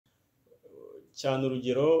cyane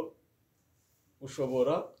urugero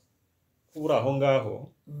ushobora kuba uri aho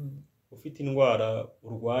ngaho ufite indwara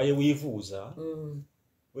urwaye wivuza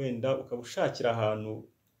wenda ukaba ushakira ahantu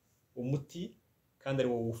umuti kandi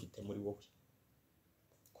ari wowe ufite muri wowe.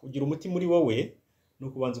 Kugira umuti muri wowe ni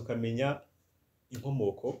ukubanza ukamenya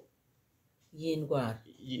inkomoko y'indwara.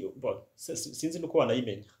 Sinzi nuko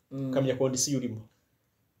wanayimenya ukamenya kondisiyo urimo.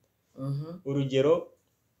 Urugero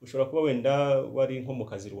ushobora kuba wenda wari nko mu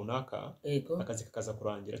kazi runaka akazi kakaza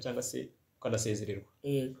kurangira cyangwa se ukanasezererwa.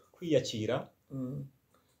 Kwiyakira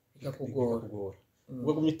bikakugora.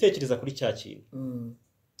 Ugumya utekereza kuri cya kintu.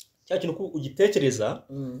 Cya kintu uko ugitekereza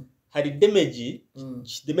hari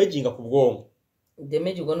damaginga ku bwonko.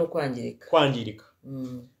 Damage ubwo no kwangirika.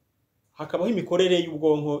 Hakabaho imikorere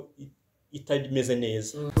y'ubwonko itameze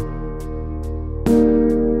neza.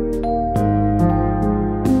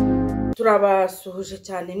 Turabasuhuje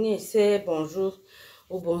cyane mwese, bonjour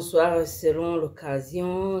ou bonsoir selon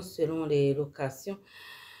l'occasion, selon les locations.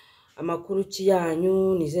 Amakuru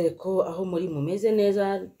yanyu nizere ko aho muri mumeze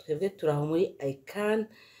neza, twebwe turaho muri ICAN.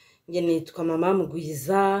 Nge nitwa mama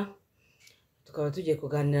Mugwiza, tukaba tugiye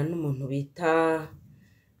kuganira n'umuntu bita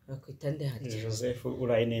bakwitande hari Joseph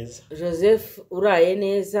uraye neza. Joseph uraye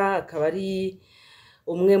neza akaba ari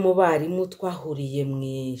umwe mu barimu twahuriye mu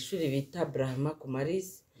ishuri bita Brahma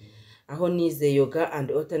Kumaris, aho nize yoga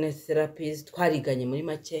and alternate therapies, twariganye muri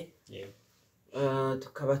make.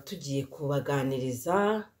 Tukaba tugiye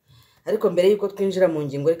kubaganiriza, ariko mbere yuko twinjira mu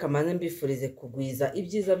ngingo reka manze mbifurize kugwiza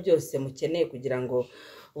ibyiza byose mukeneye kugira ngo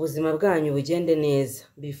ubuzima bwanyu bugende neza.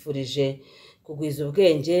 Bifurije kugwiza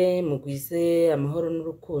ubwenge, mugwize amahoro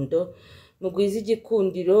n'urukundo, mugwize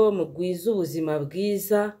igikundiro, mugwize ubuzima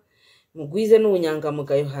bwiza, mugwize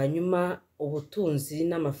n'ubunyangamugayo, hanyuma ubutunzi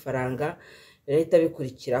n'amafaranga birahita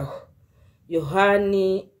bikurikiraho.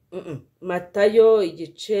 Yohani Matayo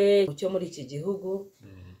igice cyo muri iki gihugu.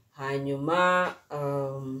 Hanyuma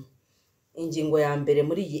ingingo ya mbere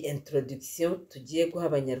muri iyi introduction tugiye guha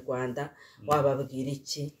abanyarwanda, wababwira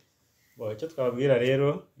iki? Icyo twababwira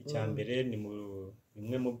rero icya mbere ni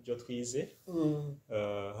bimwe mu byo twize.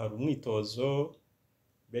 Hari umwitozo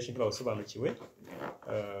benshi ntibasobanukiwe,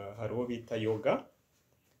 hari uwo bita yoga.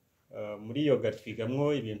 Muri yoga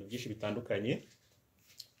twigamwo ibintu byinshi bitandukanye.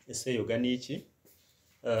 Ese yoga ni iki?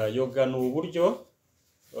 Yoga ni uburyo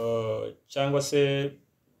cyangwa se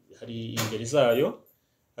hari ingeri zayo.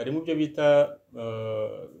 Harimo ibyo bita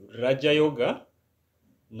raja yoga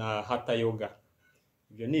na hatha yoga.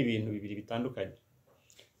 Ibyo ni ibintu bibiri bitandukanye.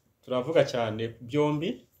 Turavuga cyane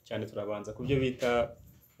byombi, cyane turabanza ku byo bita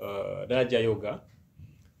raja yoga.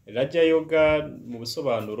 Raja yoga mu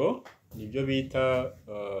busobanuro ni byo bita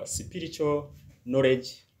spiritual knowledge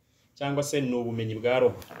cyangwa se ni ubumenyi bwa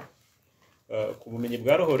roho. Ku bumenyi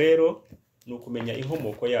bwa roho rero ni ukumenya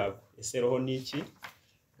inkomoko yabwo. Ese roho ni iki?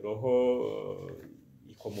 Roho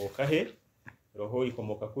ikomoka he? Roho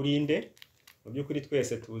ikomoka kuri nde? Mu by'ukuri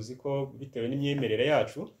twese tuzi ko bitewe n'imyemerere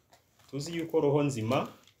yacu, tuzi yuko roho nzima,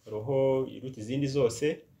 roho iruta izindi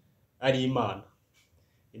zose ari Imana.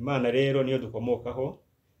 Imana rero niyo dukomokaho,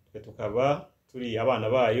 twe tukaba turi abana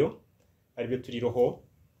bayo, ari byo turi roho,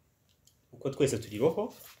 uko twese turi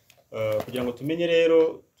roho. Kugira ngo tumenye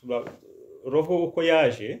rero roho uko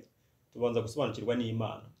yaje, tubanza gusobanukirwa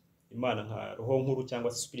n'Imana. Imana nka roho nkuru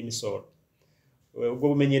cyangwa se supreme soul. Ubwo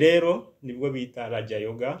bumenyi rero nibwo bita raja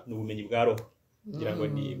yoga, ni ubumenyi bwa roho. Kugira ngo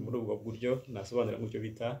ni muri ubwo buryo nasobanura mu byo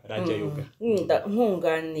bita raja yoga.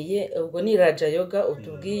 Nkunganiye ubwo ni raja yoga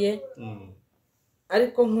utubwiye.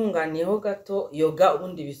 Ariko nkunganiyeho gato, yoga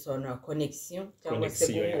ubundi bisobanura connection cyangwa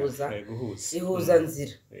se guhuza.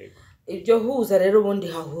 Ihuzanzira. Ibyo huza rero ubundi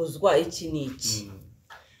hahuzwa iki n'iki?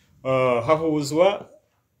 Hahuzwa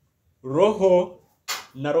roho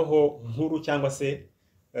na roho nkuru cyangwa se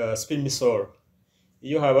supreme soul.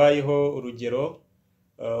 Iyo habayeho urugero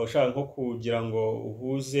ushaka nko kugira ngo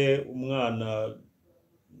uhuze umwana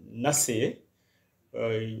na se,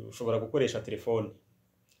 ushobora gukoresha telefone.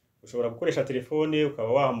 Ushobora gukoresha telefone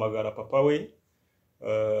ukaba wahamagara papa we,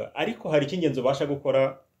 ariko hari icy'ingenzi ubasha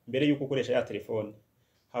gukora mbere y'uko ukoresha ya telefone.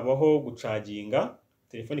 Habaho gucaginga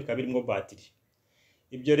telefone ikaba irimo batiri.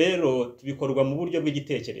 Ibyo rero tubikorwa mu buryo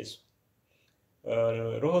bw'igitekerezo.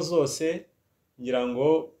 Roho zose ngira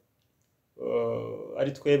ngo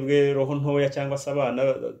ari twebwe roho ntoya cyangwa se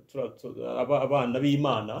abana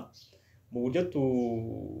b'Imana, mu buryo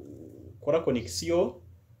tukora connection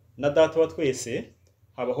na data wa twese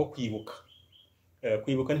habaho kwibuka.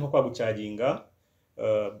 Kwibuka niko kwa gucaginga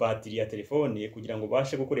batiri ya telefone kugira ngo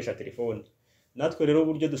bashe gukoresha telefone. Natwe rero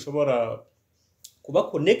uburyo dushobora kuba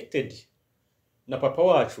connected na papa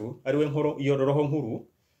wacu ari we nkuru, iyo roho nkuru,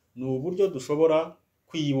 ni uburyo dushobora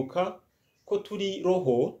kwibuka ko turi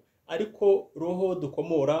roho, ariko roho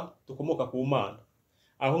dukomoka ku Mana.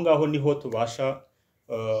 Aho ngaho niho tubasha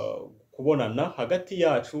kubonana hagati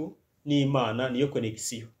yacu n'Imana, niyo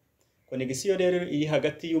connection. Connection rero iri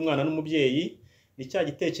hagati y'umwana n'umubyeyi, ni cya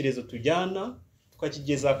gitekerezo tujyana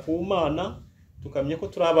tukakigeza ku Mana, tukamenya ko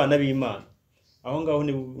turi abana b'Imana. Aho ngaho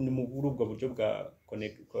ni mu ubwo buryo bwa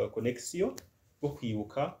connection bwo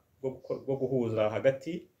kwibuka, bwo guhuza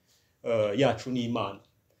hagati yacu n'Imana.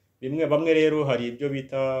 Bamwe rero hari ibyo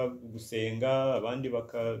bita gusenga, abandi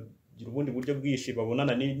bakagira ubundi buryo bwishi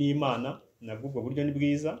babonana n'Imana, nabwo ubwo buryo ni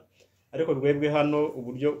bwiza. Ariko rwebwe hano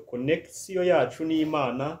uburyo connection yacu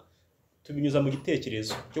n'Imana tubinyuza mu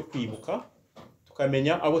gitekerezo cyo kwibuka,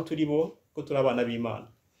 tukamenya abo turi bo, ko turi abana b'Imana.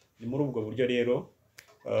 Ni muri ubwo buryo rero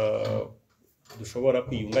dushobora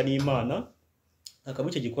kwiyunga n'Imana, hakaba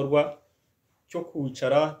icyo gikorwa cyo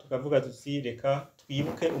kwicara tukavuga tuti reka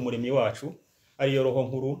twibuke umuremyi wacu, ariyo roho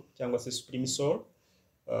nkuru cyangwa se supreme soul.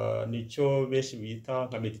 Nicyo benshi bita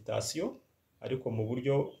nka meditation, ariko mu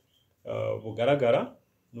buryo bugaragara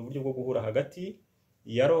ni uburyo bwo guhura hagati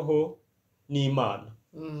ya roho n'Imana.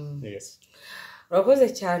 Yes. Urakoze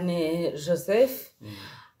cyane Joseph.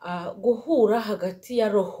 Guhura hagati ya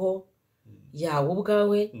roho yawe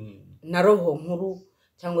ubwawe na roho nkuru,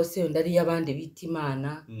 cyangwa se wenda ari y'abandi bita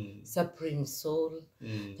Imana, supreme soul,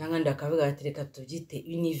 cyangwa ndakavuga bati reka tubyite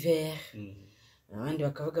univers, abandi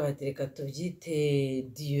bakavuga bati reka tubyite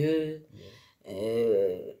Dieu,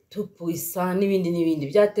 tout puissant n'ibindi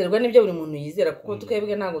byaterwa n'ibyo buri muntu yizera, kuko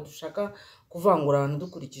twebwe ntabwo dushaka kuvangura abantu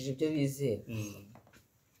dukurikije ibyo bizera.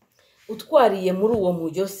 Utwariye muri uwo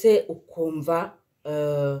mujyo se ukumva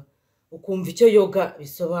icyo yoga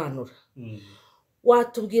bisobanura,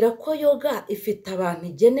 watubwira ko yoga ifite abantu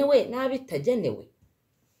igenewe n'abitagenewe?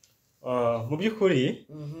 Mu by'ukuri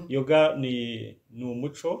yoga ni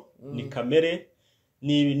umuco, ni kamere,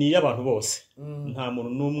 ni y'abantu bose. Nta muntu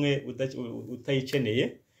n'umwe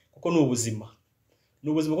utayikeneye, kuko ni ubuzima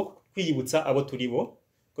bwo kwiyibutsa abo turi bo,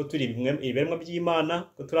 ko turi ibiremwa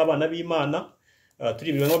by'Imana, ko turi abana b'Imana, turi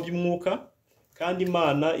ibiremwa by'umwuka, kandi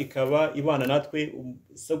Imana ikaba ibana natwe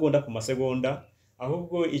segonda ku masegonda.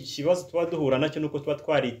 Ahubwo ikibazo tuba duhura nacyo nuko tuba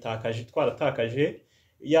twaratakaje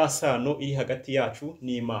ya sano iri hagati yacu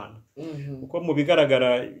n'Imana. Kuko mu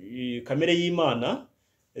bigaragara kamere y'Imana,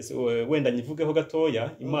 wenda nyivugeho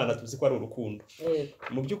gatoya, Imana tuzi ko ari urukundo.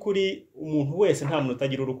 Mu by'ukuri umuntu wese nta muntu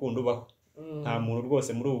utagira urukundo ubaho, nta muntu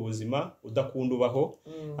rwose muri ubu buzima udakunda ubaho.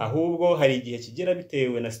 Ahubwo hari igihe kigera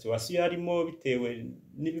bitewe na situation arimo, bitewe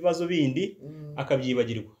n'ibibazo bindi,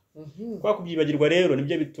 akabyibagirwa. Kwa kubyibagirwa rero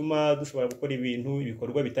nibyo bituma dushobora gukora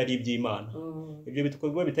ibikorwa bitari iby'Imana. Ibyo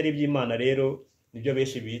bikorwa bitari iby'Imana rero nibyo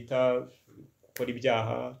benshi bita gukora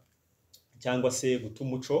ibyaha cyangwa se guta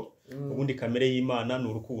umuco. Ubundi kamere y'Imana ni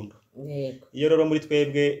urukundo. Iyo rero muri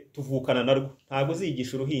twebwe tuvukana narwo, ntabwo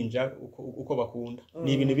uzigisha uruhinja uko bakunda.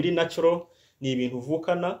 Ni ibintu biri natural, ni ibintu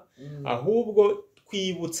uvukana. Ahubwo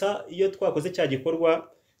twibutsa iyo twakoze cya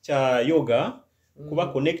gikorwa cya yoga, kuba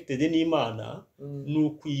connected n'Imana, ni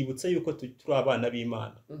ukwibutsa yuko turi abana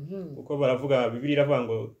b'Imana. Kuko baravuga, Bibiliya iravuga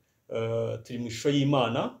ngo turi mu ishusho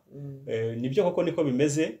y'Imana. Nibyo koko niko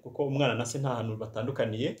bimeze, kuko umwana na se nta hantu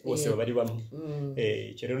batandukaniye, bose bari bamwe.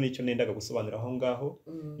 Icyo rero nicyo nendaga gusobanura aho ngaho,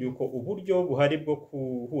 yuko uburyo buhari bwo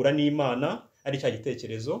guhura n'Imana ari cya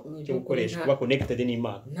gitekerezo cyo gukoresha kuba connected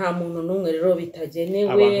n'Imana. Nta muntu n'umwe rero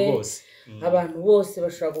bitagenewe, abantu bose. Abantu bose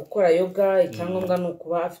bashobora gukora yoga, icyangombwa ni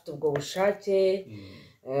ukuba afite ubwo bushake,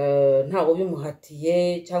 ntago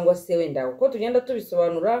bimuhatiye, cyangwa se wenda uko tugenda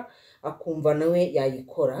tubisobanura akumva nawe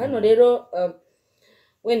yayikora. Hano rero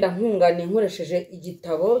wenda nkungane nkoresheje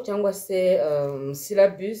igitabo cyangwa se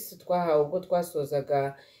syllabus twahawe ubwo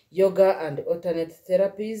twasozaga yoga and alternate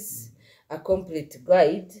therapies, a complete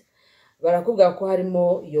guide. Barakubwira ko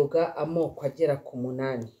harimo yoga amoko agera ku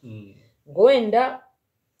 8. Ngo wenda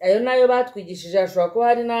ayo nayo batwigishije, ashobora kuba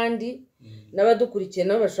hari n'andi n'abadukurikiye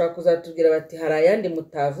nabo bashobora kuzatubwira bati hari ayandi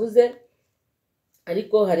mutavuze,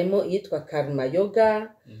 ariko harimo iyitwa karma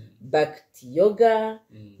yoga, bhakti yoga,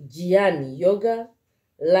 jnana yoga,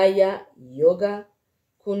 laya yoga,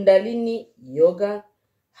 kundalini yoga,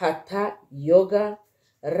 hatha yoga,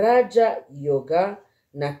 raja yoga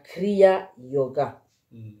na kriya yoga.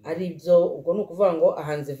 Ari byo, ubwo ni ukuvuga ngo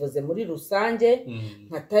ahanzivuze muri rusange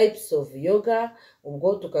nka types of yoga.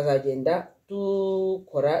 Ubwo tukazagenda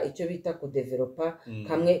dukora icyo bita kudevelopa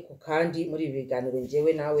kamwe ku kandi muri ibi biganiro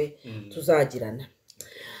njyewe nawe tuzagirana.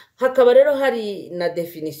 Hakaba rero hari na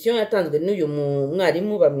definition yatanzwe n'uyu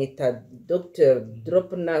mwarimu bamwita Dr.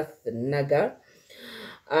 Dropnath Nagar.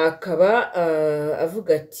 Akaba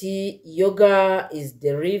avuga ati yoga is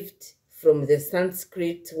derived from the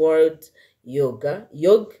Sanskrit word yoga,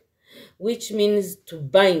 yog, which means to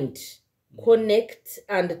bind, connect,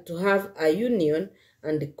 and to have a union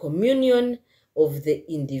and communion of the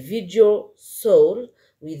individual soul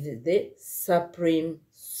with the supreme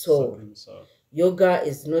soul. Yoga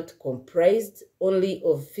is not comprised only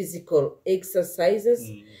of physical exercises,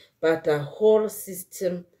 but a whole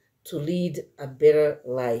system to lead a better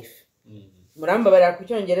life. Murambabarira ku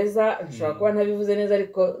cyongereza nshobora kuba ntabivuze neza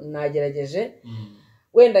ariko nagerageje.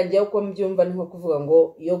 Wenda ngiye uko mbyumva ni nko kuvuga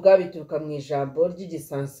ngo yoga bituruka mu ijambo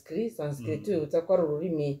ry'igisanskrit. Sanskrit tubibutsa ko ari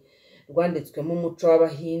ururimi rwanditswemo umuco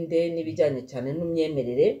w'Abahinde n'ibijyanye cyane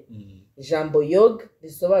n'imyemerere. Ijambo yoga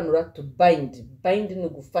risobanura to bind. Bind ni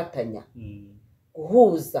gufatanya,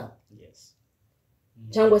 guhuza,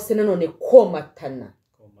 cyangwa se nanone komatana,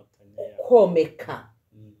 komeka,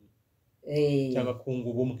 cyangwa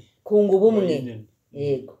kunga ubumwe.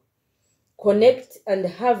 Yego. Connect and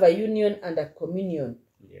have a union and a communion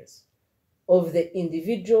of the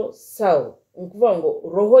individual soul. Ukuvuga ngo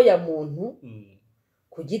roho ya muntu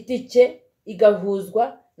ku giti cye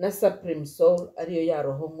igahuzwa na supreme soul, ariyo ya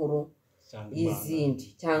roho nkuru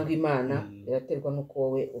y'izindi cyangwa Imana, biraterwa n'uko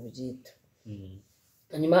wowe ubyita.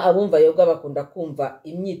 Hanyuma abumva yoga bakunda kumva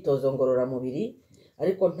imyitozo ngororamubiri,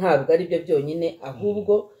 ariko ntabwo ari byo byonyine,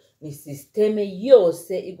 ahubwo ni systeme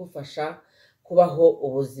yose igufasha kubaho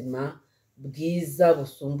ubuzima bwiza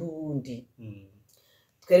busumba ubundi.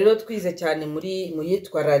 Twe rero twize cyane muri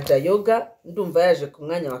yitwa Raja Yoga, ndumva yaje ku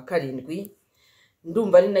mwanya wa 7.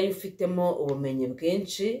 Ndumva ari nayo ufitemo ubumenyi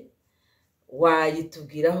bwinshi.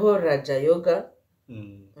 Wayitubwiraho Raja Yoga?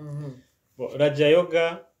 Raja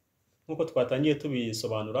Yoga nkuko twatangiye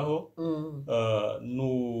tubisobanuraho,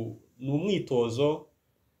 ni umwitozo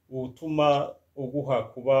utuma uguha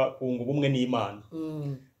kuba kunga ubumwe n'Imana,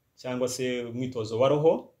 cyangwa se umwitozo wa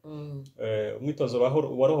roho. Umwitozo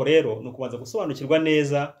wa roho rero ni ukubanza gusobanukirwa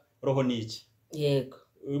neza roho ni iki. Yego.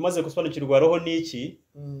 Umaze gusobanukirwa roho ni iki,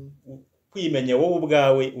 kwimenya wowe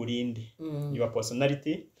ubwawe urinde, your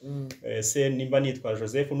personality. Se nimba nitwa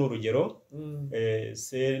Joseph n'urugero,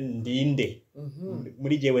 se ndinde,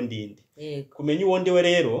 muri jewe ndinde. Kumenya uwo ndiwe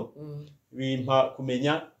rero bimpa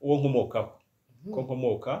kumenya uwo nkomokaho, ko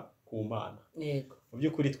nkomoka ku Mana. Mu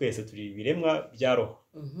by'ukuri twese turi ibiremwa bya roho,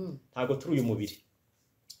 ntago turi uyu mubiri.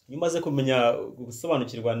 Iyo umaze kumenya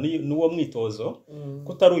gusobanukirwa n'uwo mwitozo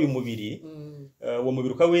ko utari uyu mubiri, uwo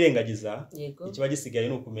mubiri ukawirengagiza, ikiba gisigaye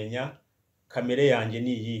ni ukumenya kamere yanjye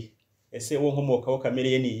ni iyi, ese uwo nkomokaho kamere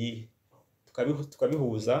ye ni iyi.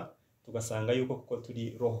 Tukabihuza tugasanga yuko kuko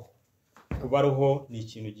turi roho. Kuba roho ni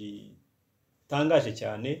ikintu gitangaje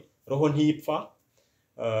cyane. Roho ntipfa.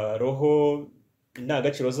 Roho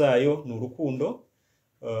indangagaciro zayo ni urukundo,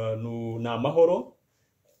 ni amahoro.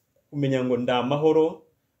 Kumenya ngo ndamahoro,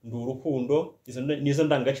 ndi urukundo, nizo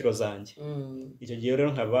ndangagaciro zanjye. Icyo gihe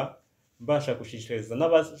rero nkaba mbasha gushishikariza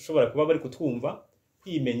n'abashobora kuba bari kutwumva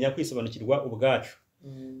kwimenya, kwisobanukirwa ubwacu.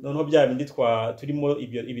 Noneho bya bindi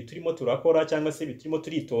ibi turimo turakora cyangwa se turimo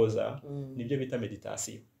turitoza, nibyo bita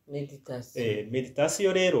meditation.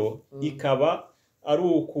 Meditation rero ikaba ari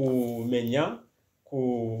ukumenya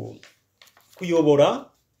kuyobora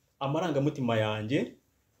amarangamutima yanjye,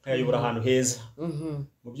 nkayobora ahantu heza.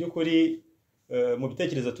 Mu by'ukuri mu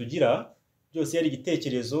bitekerezo tugira byose, yari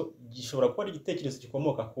igitekerezo gishobora kuba ari igitekerezo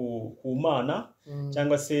gikomoka ku Mana,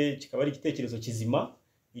 cyangwa se kikaba ari igitekerezo kizima.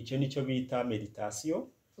 Icyo nicyo bita meditation.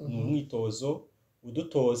 Ni umwitozo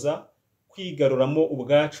udutoza kwigaruramo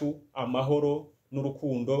ubwacu amahoro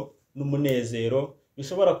n'urukundo n'umunezero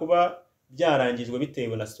bishobora kuba byarangijwe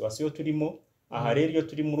bitewe na situation turimo. Aha rero iyo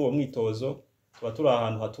turi muri uwo mwitozo tuba turi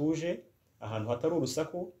ahantu hatuje, ahantu hatari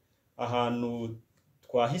urusaku, ahantu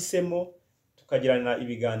twahisemo tukagirana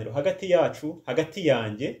ibiganiro hagati yacu, hagati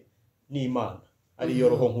yanjye n'Imana, ariyo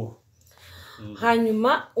roho nkuru.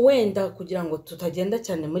 Hanyuma wenda kugira ngo tutagenda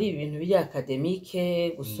cyane muri ibi bintu bya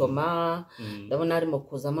academique gusoma, ndabona harimo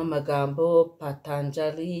kuzamo amagambo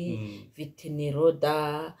Patanjali,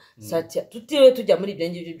 Vitiniroda, Satya, tutiriwe tujya muri ibyo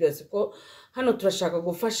ngibyo byose, ko hano turashaka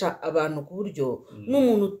gufasha abantu ku buryo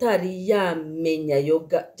n'umuntu utari yamenya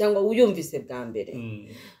yoga cyangwa uyumvise bwa mbere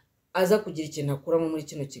aza kugira ikintu akuramo muri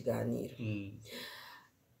kino kiganiro.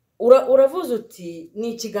 Uravuze uti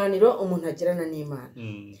ni ikiganiro umuntu agirana n'Imana,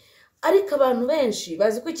 ariko abantu benshi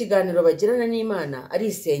bazi ko ikiganiro bagirana n'Imana ari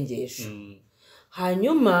isengesho.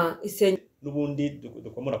 Hanyuma n'ubundi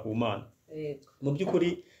dukomora ku Mana. Mu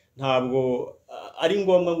by'ukuri ntabwo ari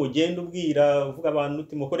ngombwa ngo ugende ubwira uvuga abantu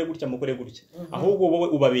uti mukore gutya mukore gutya, ahubwo wowe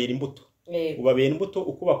ubabera imbuto. Ubabera imbuto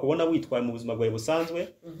uko bakubona witwaye mu buzima bwawe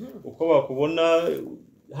busanzwe, uko bakubona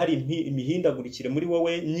hari imihindagurikire muri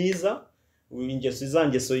wowe myiza,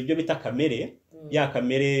 ingeso ibyo bita kamere, ya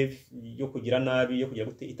kamere yo kugira nabi yo kugira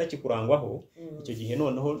gute itakikurangwaho, icyo gihe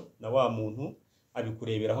noneho na wa muntu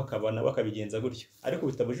abikureberaho akabana bakabigenza gutyo. Ariko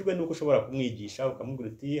bitabujijwe nuko ushobora kumwigisha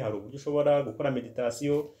ukamubwira uti hari uburyo ushobora gukora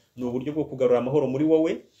meditation, ni uburyo bwo kugarura amahoro muri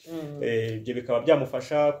wowe. Ibyo bikaba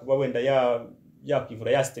byamufasha kuba wenda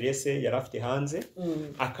yakwivura ya stress yari afite hanze,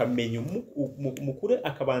 akamenya umukure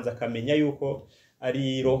akabanza akamenya yuko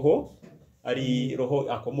ari roho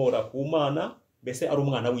akomora ku Mana, mbese ari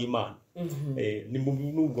umwana w'Imana. Ni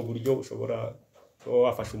ubwo buryo ushobora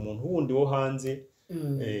wafasha umuntu wundi wo hanze.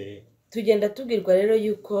 Tugenda tubwirwa rero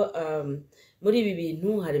yuko muri ibi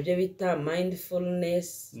bintu hari ibyo bita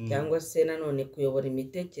mindfulness cyangwa se nanone kuyobora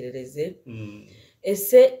imitekerereze.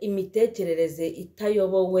 Ese imitekerereze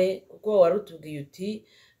itayobowe, kuko wari utubwiye uti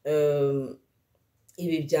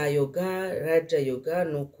ibi bya yoga, raja yoga,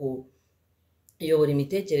 ni ukuyobora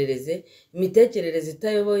imitekerereze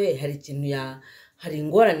itayoboye, hari ikintu hari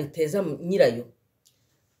ingorane iteza nyirayo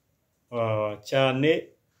cyane.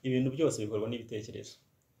 Ibintu byose bikorwa n'ibitekerezo.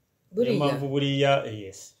 Niyo mpamvu buriya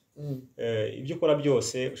ibyo ukora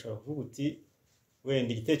byose ushobora kuvuga uti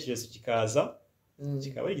wenda igitekerezo kikaza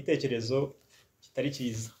kikaba ari igitekerezo kitari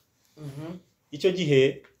cyiza. Icyo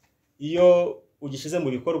gihe iyo ugishize mu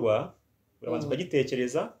bikorwa urabanza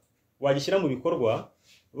ukagitekereza, wagishyira mu bikorwa,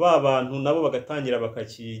 ba bantu nabo bagatangira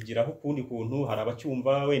bakakigiraho ukundi kuntu. Hari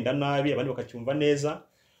abacyumva wenda nabi, abandi bakacyumva neza.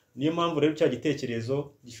 Niyo mpamvu rero cya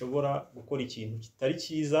gitekerezo gishobora gukora ikintu kitari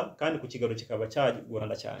cyiza kandi kukigarura kikaba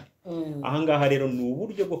cyagorana cyane. Ahangaha rero ni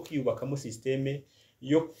uburyo bwo kwiyubakamo systeme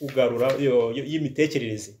yo kugarura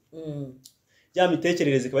y'imitekerereze. Ya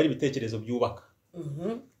mitekerereze ikaba ari ibitekerezo byubaka.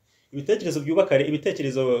 Ibitekerezo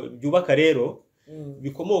byubaka rero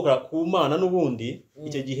bikomoka ku Mana n'ubundi,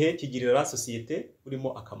 icyo gihe kigirira sosiyete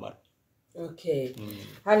urimo akamaro.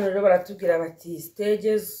 Hano rero baratubwira bati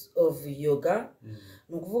stages of yoga.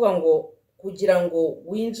 Ni ukuvuga ngo kugira ngo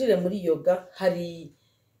winjire muri yoga hari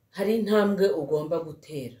intambwe ugomba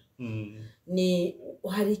gutera.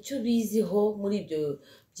 Hari icyo biziho muri ibyo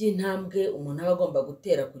by'intambwe umuntu aba agomba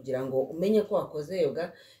gutera kugira ngo umenye ko wakoze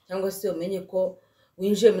yoga, cyangwa se umenye ko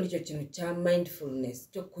winjiye muri icyo kintu cya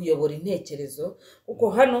mindfulness cyo kuyobora intekerezo. Kuko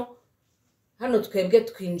hano twebwe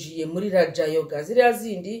twinjiye muri raja yoga, ziriya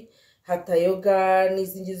zindi hata yoga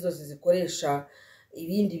n'izindi zose zikoresha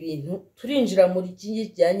ibindi bintu, turinjira muri kingi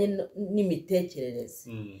kijyanye n'imitekerereze.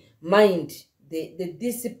 Mind, the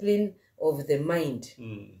discipline of the mind.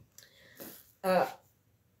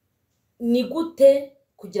 Ni gute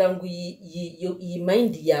kugira ngo iyi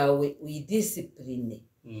mind yawe uyidiscipline?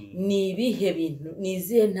 Ni ibihe bintu, ni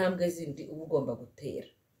izihe ntambwe zindi uba ugomba gutera?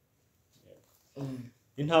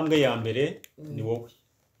 Intambwe ya mbere ni wowe.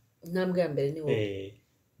 Intambwe ya mbere ni wowe.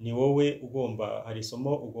 Ni wowe ugomba, hari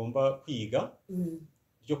isomo ugomba kwiga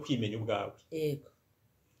ryo kwimenya ubwawe.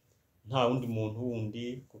 Nta wundi muntu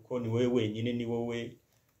wundi, kuko ni wowe wenyine, ni wowe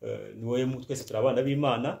twese turi abana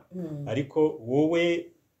b'Imana. Ariko wowe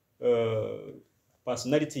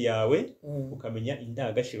personality yawe, ukamenya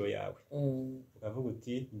indangagaciro yawe. Ukavuga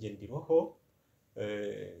uti njye ndi roho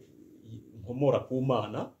nkomora ku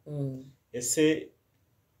Mana. Ese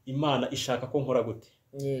Imana ishaka ko nkora gute?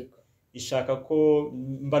 Ishaka ko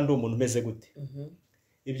mba ndi umuntu umeze gute?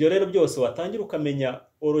 Ibyo rero byose watangira ukamenya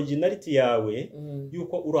originality yawe,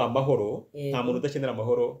 yuko uri amahoro. Nta muntu udakenera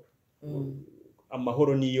amahoro.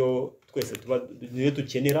 Amahoro niyo twese niyo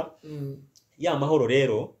dukenera. Ya mahoro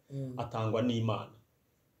rero atangwa n'Imana.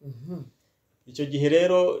 Icyo gihe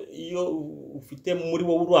rero iyo ufite muri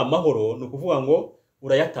wowe uri amahoro, ni ukuvuga ngo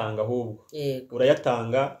urayatanga, ahubwo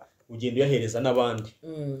urayatanga ugenda uyahereza n'abandi.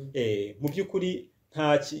 Mu by'ukuri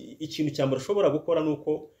nta ikintu cyambere ushobora gukora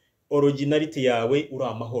nuko originality yawe uri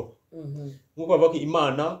amahoro. Nk'uko bavuga ko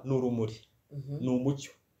Imana ni urumuri, ni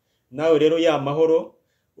umucyo. Nawe rero ya mahoro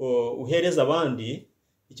uhereza abandi,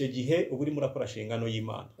 icyo gihe uba urimo urakora inshingano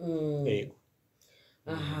y'Imana.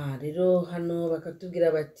 Rero hano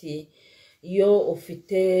bakatubwira bati iyo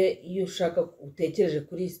ushaka utekereje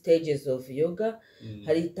kuri stages of yoga,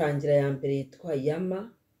 hari itangira ya mbere yitwa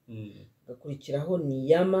yama, gakurikiraho ni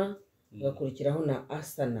yama, gakurikiraho na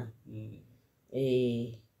asana.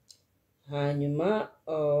 Hanyuma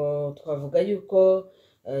twavuga yuko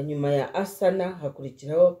nyuma ya asana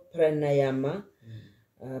hakurikiraho pranayama,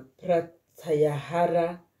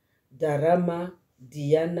 pratyahara, dharama,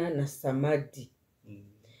 dhyana na samadhi.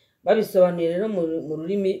 Babisobanuye rero mu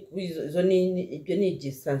rurimi ibyo ni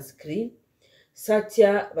igisanskrit.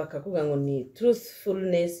 Satya bakavuga ngo ni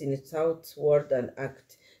truthfulness in thought, word and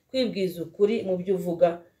act. Kwibwiza ukuri mu byo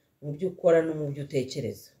uvuga, mu byo ukora no mu byo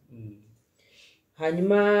utekereza.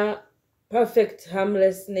 Hanyuma perfect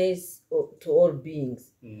harmlessness to all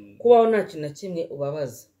beings. Kubaho nta kintu na kimwe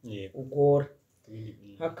ubabaza, ugora.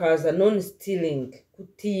 hakaza non stealing,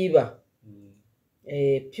 kutiba,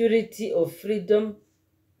 purity or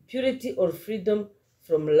freedom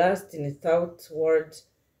from lust in thought, word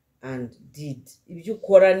and deed. Ibyo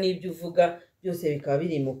ukora n'ibyo uvuga byose bikaba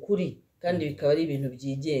biri mu kuri kandi bikaba ari ibintu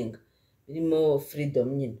byigenga birimo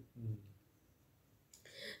freedom nyine.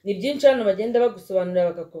 Ni byinshi hano bagenda bagusobanurira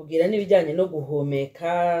bakakubwira n'ibijyanye no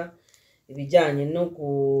guhumeka, ibijyanye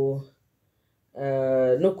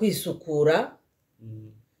no kwisukura,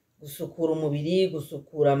 gusukura umubiri,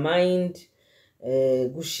 gusukura mind,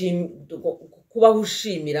 kubaho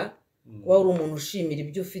ushimira, kuba uri umuntu ushimira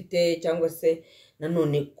ibyo ufite, cyangwa se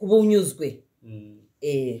nanone kuba unyuzwe,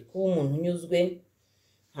 kuba umuntu unyuzwe.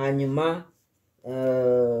 Hanyuma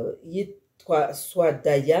yitwa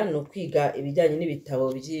swadaya, no kwiga ibijyanye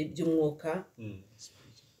n'ibitabo by'umwuka.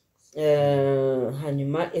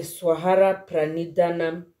 Hanyuma eswahara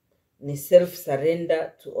pranidanam, ni self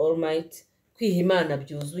surrender to all might, kwiha Imana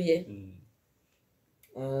byuzuye.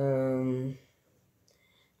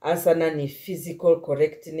 Asana ni physical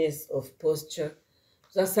correctness of posture.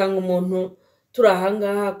 Uzasanga umuntu turi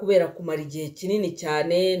ahangaha kubera kumara igihe kinini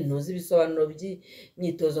cyane, ntuzi ibisobanuro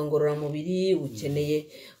by'imyitozo ngororamubiri, ukeneye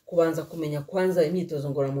kubanza kumenya kwanza imyitozo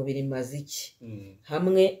ngororamubiri imaze iki.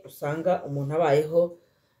 Hamwe usanga umuntu abayeho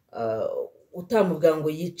utamubwira ngo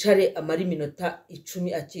yicare amara iminota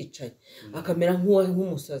 10 akicaye, akamera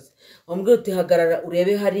nk'umusazi. Wamubwira uti hagarara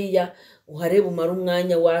urebe hariya, uharebe umara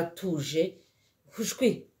umwanya watuje,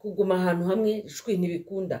 shwi kuguma ahantu hamwe shwi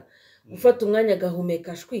ntibikunda, ufata umwanya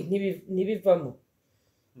agahumeka shwi ntibivamo.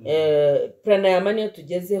 Pranayama niyo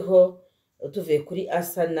tugezeho tuvuye kuri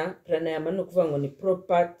asana. Pranayama ni ukuvuga ngo ni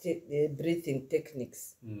proper breathing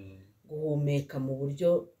techniques, guhumeka mu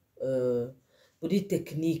buryo buri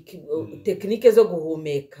tekinike zo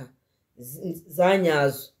guhumeka za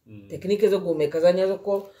nyazo, tekinike zo guhumeka za nyazo,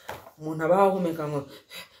 ko umuntu aba ahumeka ngo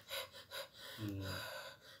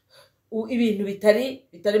ibintu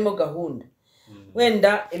bitarimo gahunda.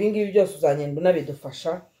 Wenda ibingibi byose uzagenda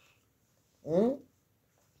unabidufasha.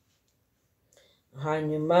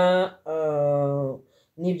 Hanyuma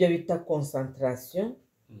n'ibyo bita concentration,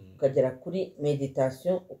 ukagera kuri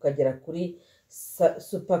meditation, ukagera kuri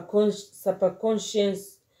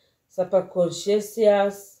superconscious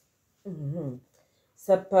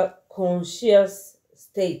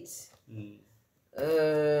state.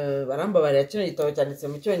 Barambabarira kino gitabo cyanditse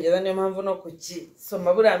mu Cyongereza, niyo mpamvu no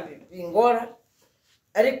kukisoma bingora,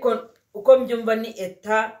 ariko uko mbyumva ni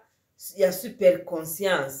eta ya super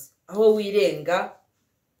conscience, aho wirenga,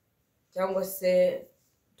 cyangwa se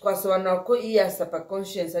twasobanura ko iya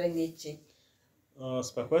superconscious ari nk'iki.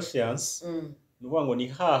 Superconscious ni ukuvuga ngo ni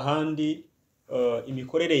hahandi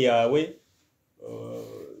imikorere yawe,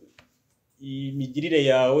 imigirire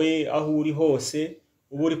yawe, aho uri hose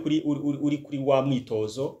uba uri kuri wa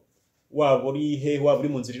mwitozo, waba uri he, waba uri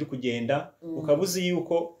mu nzira iri kugenda, ukaba uzi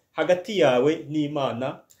yuko hagati yawe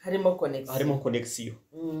n'Imana harimo connection.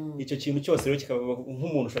 Icyo kintu cyose rero kikaba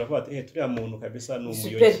nk'umuntu ushobora kuba ati turiya muntu kabisa ni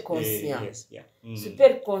umuyobozi.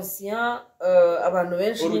 Super conscient. Abantu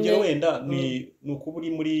benshi urugero wenda ni ukuba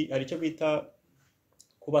uri muri, hari icyo bita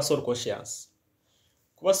kuba soul conscious.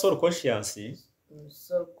 Kuba soul conscious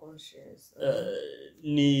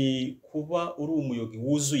ni kuba uri umuyogi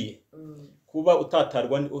wuzuye, kuba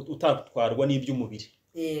utatwarwa n'iby'umubiri.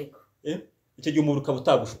 Yego. Icyo gihe umubiri ukaba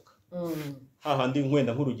utagushuka. Hahandi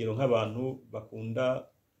nkwenda nk'urugero nk'abantu bakunda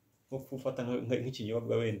nko gufata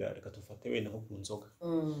nk'ikinyobwa, wenda reka tufate wenda nko ku nzoga.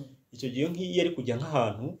 Icyo gihe nk'iyo ari kujya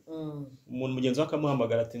nk'ahantu, umuntu mugenzi we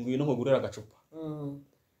akamuhamagara ati ngwino nkugurira agacupa.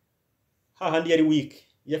 Hahandi yari weak,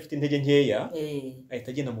 iyo afite intege nkeya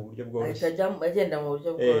ahita agenda mu buryo bworoshye.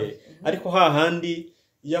 Ariko hahandi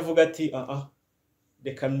iyo avuga ati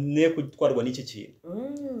reka ne gutwarwa n'iki kintu,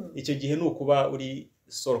 icyo gihe ni ukuba uri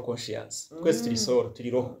soul conscious. Twese turi soul, turi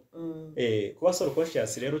roho. Kuba soul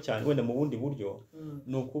conscious rero cyane wenda mu bundi buryo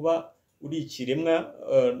ni ukuba uri ikiremwa,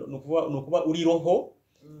 ni ukuba uri roho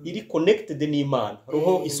iri connected n'Imana,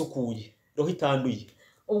 roho isukuye, roho itanduye.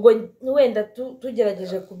 Ubwo wenda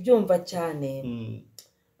tugerageje kubyumva cyane,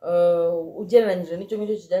 ugereranyije n'icyo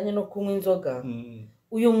ngicyo kijyanye no kunywa inzoga,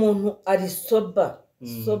 uyu muntu ari sober,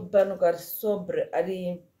 nuko ari sobre,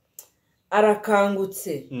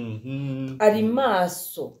 arakangutse, ari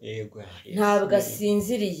maso, ntabwo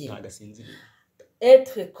asinziriye.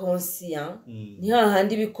 Être conscient ni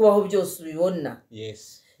hahandi bikubaho byose ubibona,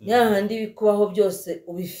 ni hahandi bikubaho byose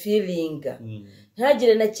ubifeelinga,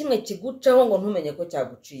 ntihagire na kimwe kigucaho ngo ntumenye ko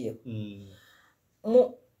cyaguciyeho.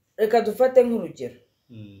 Reka dufate nk'urugero,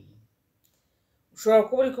 ushobora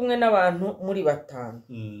kuba uri kumwe n'abantu muri batanu,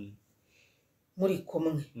 muri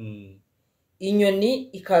kumwe, inyoni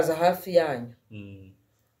ikaza hafi yanyu.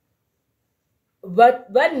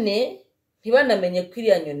 Bane ntibanamenye ko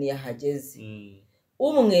iriya nyoni yahageze.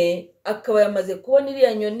 Umwe akaba yamaze kubona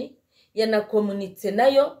iriya nyoni, yanakomunitse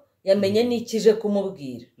nayo, yamenye n'ikije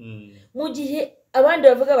kumubwira. Mu gihe abandi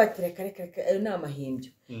bavuga bati reka ayo ni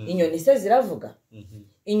amahimbyo. Inyoni se ziravuga?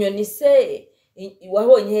 Inyoni se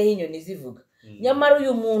wabonye hehe inyoni zivuga? Nyamara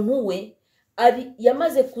uyu muntu we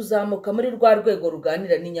yamaze kuzamuka muri rwa rwego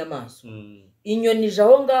ruganira n'inyamaswa. Inyoni ije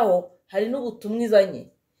aho ngaho hari n'ubutumwa izanye,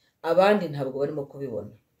 abandi ntabwo barimo kubibona.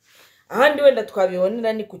 Ahandi wenda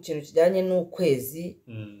twabibonera ni ku kintu kijyanye n'ukwezi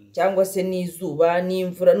cyangwa se n'izuba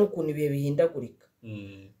n'imvura n'ukuntu ibihe bihindagurika.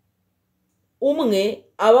 Umwe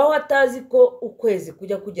abaho atazi ko ukwezi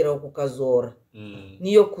kujya kugeraho kukazora.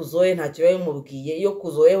 Niyo kuzoye ntacyo biba bimubwiye, iyo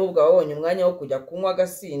kuzoye ahubwo ababonye umwanya wo kujya kunywa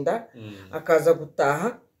agasinda, akaza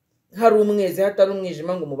gutaha hari umwezi hatari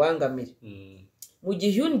umwijima ngo umubangamire. Mu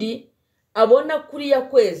gihe undi abona kuriya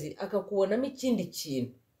kwezi akakubonamo ikindi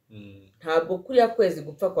kintu. Ntabwo kuriya kwezi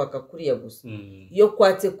gupfa kwaka kuriya gusa. Iyo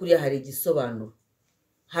kwatse kuriya hari igisobanuro.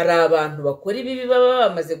 Hari abantu bakora ibibi baba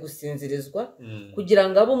bamaze gusinzirizwa kugira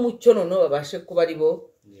ngo abo umucyo noneho babashe kuba ari bo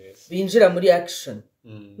binjira muri action.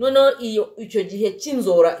 Noneho icyo gihe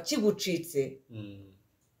cy'inzora kigucitse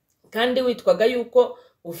kandi witwaga yuko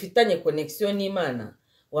ufitanye connection n'Imana,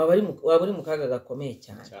 waba uri mu kaga gakomeye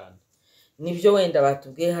cyane. Nibyo wenda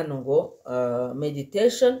batubwiye hano ngo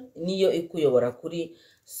meditation niyo ikuyobora kuri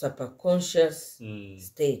subconscious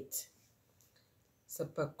state.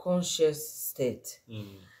 Subconscious state.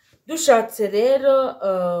 Dushatse rero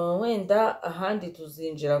wenda ahandi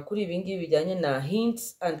tuzinjira kuri ibingibi bijyanye na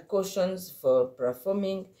hints and cautions for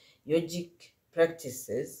performing yogic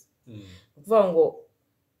practices. Kuvuga ngo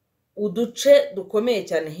uduce dukomeye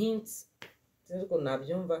cyane hints, sinzi ko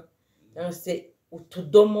nabyumva, cyangwa se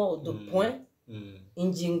utudomo, udupoint,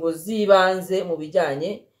 ingingo z'ibanze mu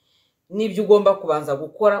bijyanye n'ibyo ugomba kubanza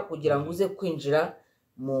gukora kugira ngo uze kwinjira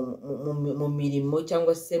mu mirimo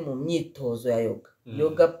cyangwa se mu myitozo ya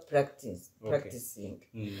yoga practicing.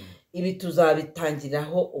 Ibi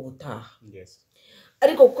tuzabitangiraho ubutaha.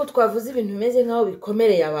 Ariko kuko twavuze ibintu bimeze nk'aho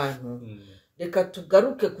bikomereye abantu, reka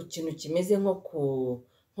tugaruke ku kintu kimeze nko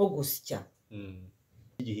gusya.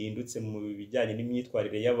 Gihindutse mu bijyanye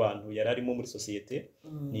n'imyitwarire y'abantu yari arimo muri sosiyete,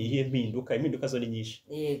 ni iyihe mpinduka? Impinduka zo ni nyinshi.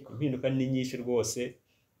 Impinduka ni nyinshi rwose.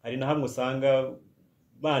 Hari na hamwe usanga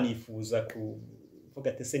banifuza kuvuga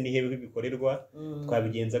ati se ni hehe bikorerwa,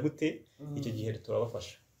 twabigenza gute? Icyo gihe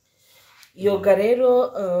turabafasha. Yoga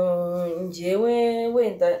rero njyewe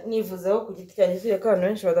wenda nivuzeho ku giti cyanjye, zuye ko abantu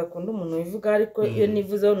benshi badakunda umuntu wivuga, ariko iyo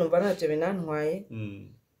nivuzeho numva ntacyo binantwaye.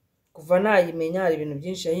 Kuva nayimenya hari ibintu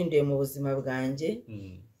byinshi yahinduye mu buzima bwanjye.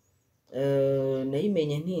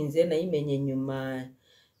 Nayimenye ntinze, nayimenye nyuma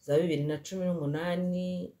za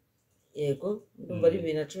 2018, yego ndumva ari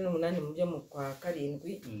 2018 mu byo mu kwa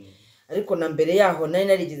karindwi. Ariko na mbere yaho nari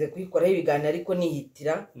narigeze kuyikoraho ibiganiro ariko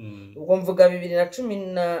nihitira. Ubwo mvuga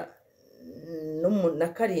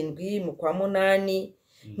 2017 mu kwa 8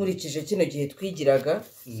 nkurikije kino gihe twigiraga.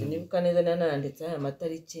 Sinibuka neza naranditse aya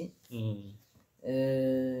matariki.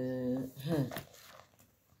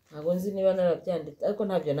 Ntabwo nzi niba narabyanditse, ariko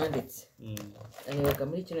ntabyo nanditse. Aribaga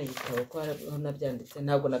muri kino gitabo ko hariho nabyanditse,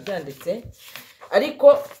 ntabwo nabyanditse.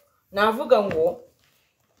 Ariko navuga ngo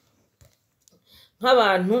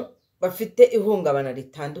nk'abantu bafite ihungabana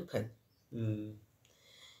ritandukanye,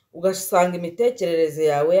 ugasanga imitekerereze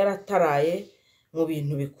yawe yarataraye mu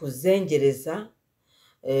bintu bikuzengereza,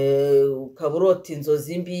 ukaba urota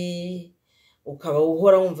inzozi mbi, ukaba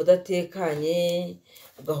uhora wumva udatekanye,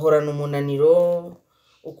 ugahorana umunaniro,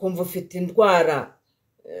 ukumva ufite indwara,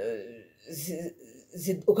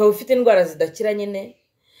 ukaba ufite indwara zidakira nyine,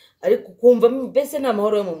 ariko ukumva mbese nta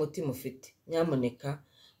mahoro yo mu mutima ufite. Nyamuneka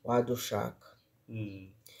wadushaka.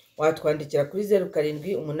 Watwandikira kuri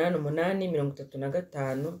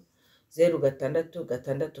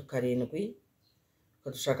 0788350667,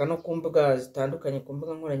 ukadushaka no ku mbuga zitandukanye, ku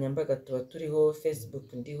mbuga nkoranyambaga tuba turiho.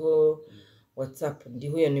 Facebook ndiho, WhatsApp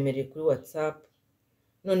ndiho, iyo nimero iri kuri WhatsApp.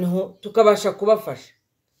 Noneho tukabasha kubafasha,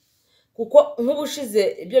 kuko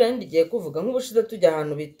nk'ubushize ibyo nari ndigiye kuvuga, nk'ubushize tujya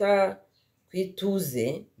ahantu bita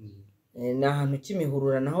kwituze, ni ahantu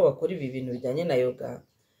Kimihurura naho bakora ibi bintu bijyanye na yoga.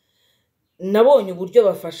 Nabonye uburyo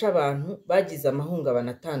bafasha abantu bagize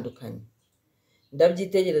amahungabana atandukanye.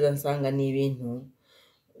 Ndabyitegereza nsanga ni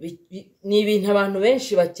ibintu abantu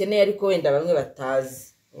benshi bakeneye, ariko wenda bamwe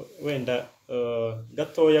batazi. Wenda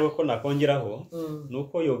gatoya ko nakongeraho,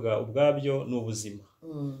 nuko yoga ubwabyo ni ubuzima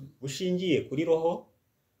bushingiye kuri roho,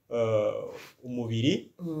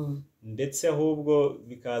 umubiri, ndetse ahubwo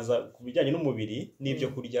bikaza ku bijyanye n'umubiri n'ibyo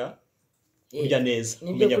kurya. kurya neza,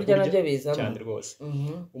 nibyo kurya nabyo bizamo cyane rwose.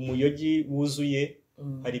 Umuyogi wuzuye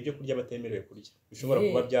hari ibyo kurya batemerewe kurya bishobora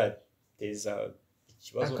kuba byateza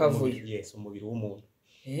ikibazo umubiri w'umuntu.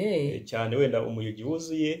 Cyane wenda umuyogi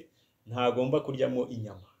wuzuye ntagomba kuryamo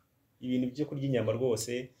inyama, ibintu byo kurya inyama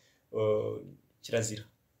rwose kirazira,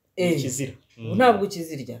 ikizira. Ntabwo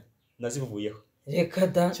ukizirya? Nazivuyeho. Reka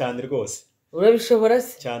da. Cyane rwose. Urabishobora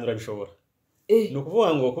se? Cyane urabishobora. Ni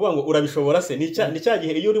ukuvuga ngo urabishobora se, ni cya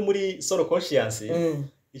gihe iyo uri muri solo conscience,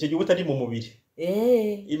 icyo gihe utari mu mubiri.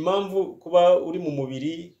 Impamvu kuba uri mu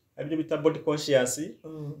mubiri aribyo bita body conscience,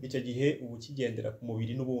 icyo gihe ubu kigendera ku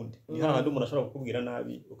mubiri n'ubundi. Ni hahandi umuntu ashobora kukubwira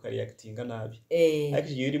nabi ukareactinga nabi. Ariko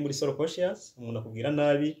igihe uri muri solo conscience umuntu akubwira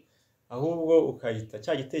nabi, ahubwo ukayita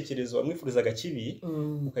cya gitekerezo wamwifurizaga kibi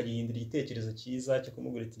ukagihindura igitekerezo cyiza cyo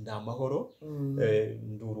kumubwira ati nda mahoro,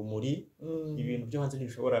 ndi urumuri, ibintu byo hanze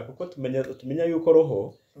ntibishobora, kuko tumenya yuko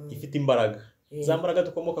roho ifite imbaraga. Za mbaraga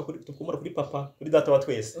dukomora kuri papa, kuri data wa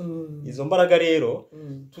twese. Izo mbaraga rero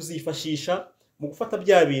tuzifashisha mu gufata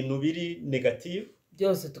bya bintu biri negative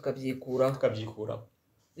byose tukabyikuraho.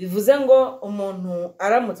 Bivuze ngo umuntu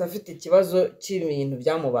aramutse afite ikibazo cy'ibintu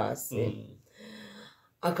byamubase,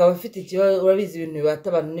 akaba afite ikibazo, urabizi ibintu bibata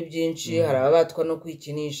abantu ni byinshi, hari ababatwa no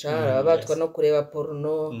kwikinisha, hari ababatwa no kureba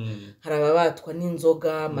porno, hari ababatwa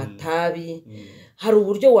n'inzoga, amatabi. Hari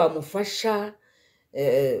uburyo wamufasha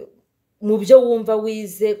mu byo wumva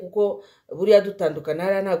wize, kuko buriya dutandukana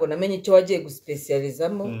hariya ntabwo namenye icyo wagiye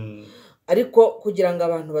guspecializamo, ariko kugira ngo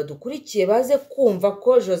abantu badukurikiye baze kumva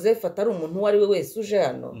ko Joseph atari umuntu uwo ari we wese uje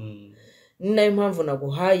hano, ni nayo mpamvu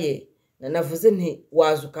naguhaye, navuze nti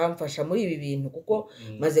waza ukamfasha muri ibi bintu, kuko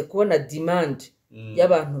maze kubona demand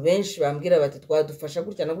y'abantu benshi bambwira bati twadufasha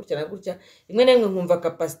gutya na gutya na gutya. Rimwe na rimwe nkumva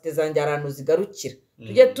capacité zanjye ahantu zigarukira,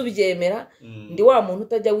 tujye tubyemera. Ndi wa muntu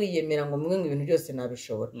utajya wiyemera ngo mwe ibintu byose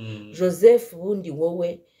nabishobora. Joseph, bundi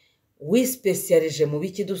wowe wispecialije mu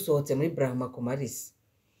biki dusohotse muri Brahma Kumarisi?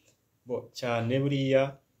 Cyane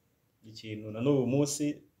buriya ikintu na n'ubu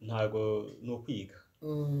munsi ntago no kwiga,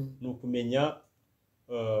 ni ukumenya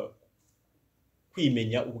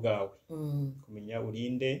kwimenya ubwawe, kumenya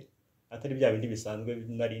urinde, atari bya bindi bisanzwe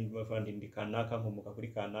narindi bavandindi kanaka nkomuka kuri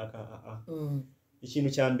kanaka. Ikintu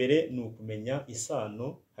cya mbere ni ukumenya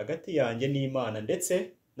isano hagati yanjye n'Imana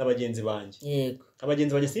ndetse n'abagenzi banjye. Yego.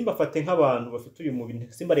 Abagenzi banjye simbafate nk'abantu bafite uyu mubiri,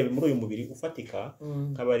 simbarebe muri uyu mubiri ufatika,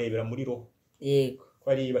 nkabarebera muri roho. Yego. Ko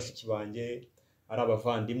ari bashiki banjye, ari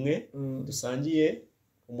abavandimwe dusangiye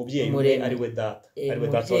umubyeyi umwe, ari we data, ari we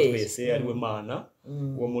data wa twese, ari we Mana.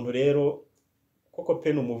 Uwo muntu rero koko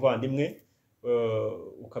pe n'umuvandimwe,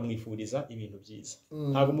 ukamwifuriza ibintu byiza.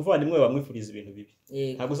 Ntabwo umuvandimwe wamwifuriza ibintu bibi,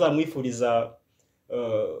 ntabwo uzamwifuriza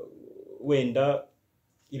wenda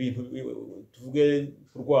ibintu tuvuge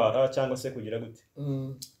kurwara cyangwa se kugira gute,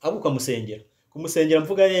 ahubwo ukamusengera. Kumusengera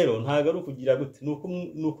mvuga rero ntabwo ari ukugira gute,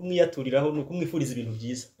 ni ukumwiyaturiraho, ni ukumwifuriza ibintu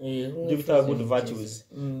byiza, ibyo bita good virtues.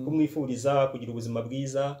 Kumwifuriza kugira ubuzima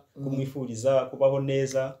bwiza, kumwifuriza kubaho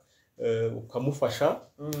neza, ukamufasha.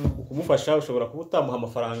 Ukumufasha ushobora kuba utamuha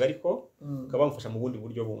amafaranga, ariko ukaba wamufasha mu bundi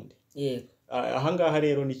buryo bundi. Ahangaha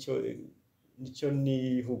rero nicyo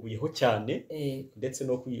nihuguyeho cyane, ndetse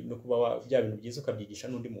no kuba bya bintu byiza ukabyigisha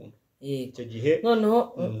n'undi muntu. Icyo gihe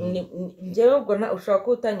noneho njyewe ubwo ushobora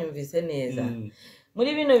kuba utanyumvise neza,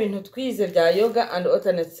 muri bino bintu twize bya yoga and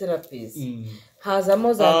alternate therapies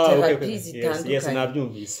hazamo za therapy zitandukanye. Yes,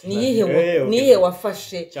 nabyumvise. Nihe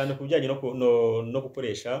wafashe cyane ku bijyanye no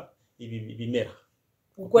gukoresha ibimera,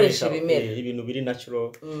 gukoresha ibimera, ibintu biri natural,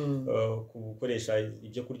 gukoresha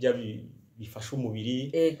ibyo kurya bifasha umubiri,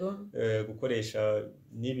 gukoresha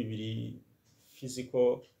n'ibi biri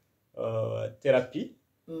physical therapy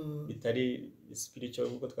bitari spiritual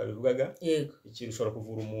nk'uko twabivugaga. Ikintu ushobora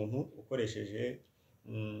kuvura umuntu ukoresheje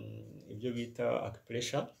ibyo bita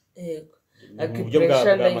acupressure, uburyo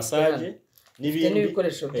bwa massage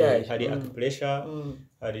n'ibikoresho byayo. Hari acupressure,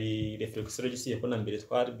 hari reflexology ko na mbere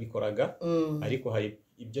twabikoraga, ariko hari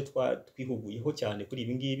ibyo twihuguyeho cyane kuri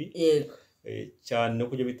ibi ngibi. Cyane no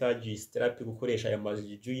kujya bita juice therapy, gukoresha aya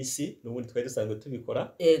mazi juice, n'ubundi twari dusanzwe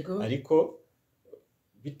tubikora, ariko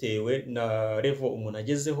bitewe na level umuntu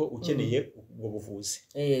agezeho ukeneye ubwo buvuzi.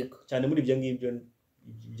 Cyane muri ibyo ngibyo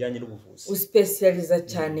bijyanye n'ubuvuzi uspecializa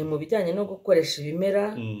cyane mu bijyanye no gukoresha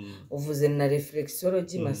ibimera. Uvuze na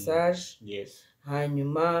reflexology, massage,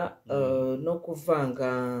 hanyuma no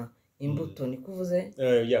kuvanga imbuto, ni kuvuze?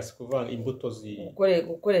 Yes, kuvanga imbuto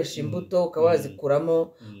gukoresha imbuto ukaba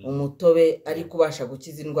wazikuramo umutobe, ariko ubasha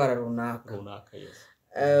gukiza indwara runaka.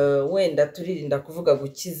 Wenda turirinda kuvuga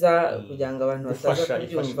gukiza kugira ngo abantu bataza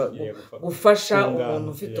kubyumva, gufasha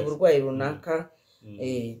umuntu ufite uburwayi runaka.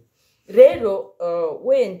 Rero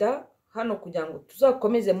wenda hano kugira ngo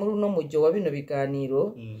tuzakomeze muri uno mujyo wa bino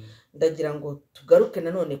biganiro ndagira ngo tugaruke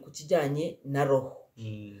nanone ku kijyanye na roho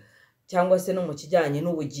cyangwa se no mu kijyanye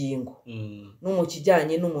n'ubugingo no mu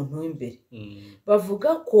kijyanye n'umuntu w'imbere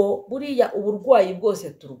bavuga ko buriya uburwayi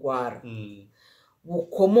bwose turwara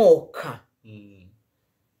bukomoka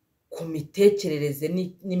ku mitekerereze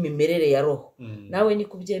n'imimerere ya roho nawe ni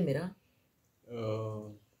kubyemera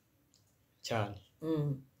cyane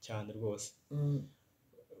cyane rwose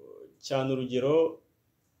cyane urugero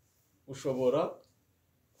ushobora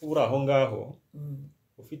kuba uri aho ngaho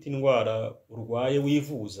ufite indwara urwaye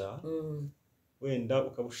wivuza wenda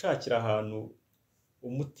ukaba ushakira ahantu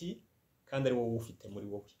umuti kandi ari wowe ufite muri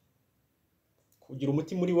wowe kugira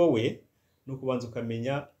umuti muri wowe ni ukubanza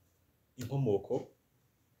ukamenya inkomoko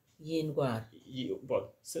y'indwara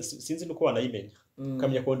sinzi nuko wanayimenya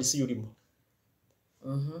ukamenya kondisiyo urimo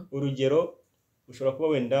urugero ushobora kuba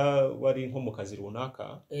wenda wari nko mu kazi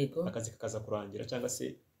runaka akazi kakaza kurangira cyangwa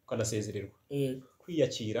se ukanasezererwa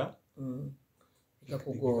kwiyakira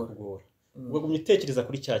bikakugora ugumya utekereza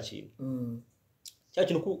kuri cya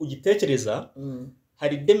kintu uko ugitekereza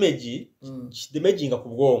hari damaginga ku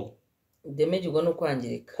bwonko damagingwa no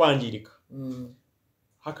kwangirika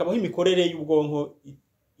hakabaho imikorere y'ubwonko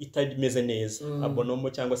itameze neza abonomo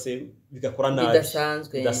cyangwa se bigakora nabi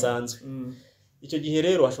bidasanzwe icyo gihe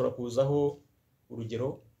rero hashobora kuzaho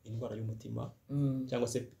urugero indwara y'umutima cyangwa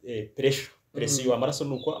se presiyo amaraso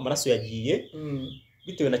nuko amaraso yagiye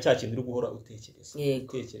bitewe na cya kintu uri guhora utekereza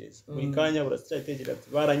buri kanya uracyatekereza ati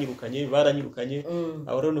baranyirukanye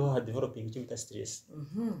aho rero niho hadeveloping icyo bita stress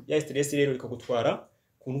ya stress rero ikagutwara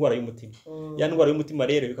ku ndwara y'umutima ya ndwara y'umutima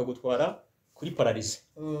rero ikagutwara kuri paralyse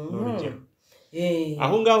urugero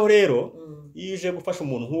aho ngaho rero iyo uje gufasha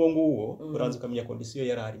umuntu nk'uwo nguwo uranza ukamenya kondisiyo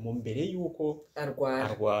yari arimo mbere y'uko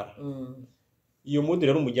arwara iyo mundi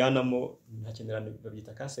rero umujyanamo ntakenera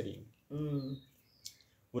babyita counseling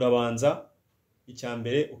urabanza icya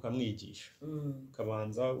mbere ukamwigisha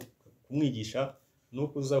ukabanza kumwigisha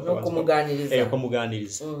nuko uza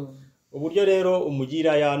kumuganiriza uburyo rero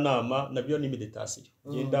umugira ya nama nabyo ni meditation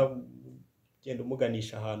genda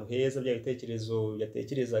umuganisha ahantu heza bya bitekerezo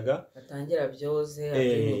yatekerezaga atangira byoze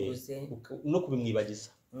abyuguze no kubimwibagiza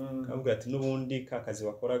kavuga ati nubundi ka kazi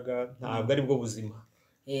wakoraga ntabwo ari bwo buzima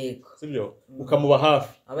yego sibyo ukamuba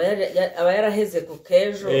hafi aba yaraheze ku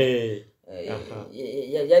kejo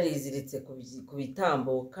yariziritse ku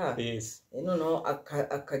bitambuka noneho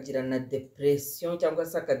akagira na depression cyangwa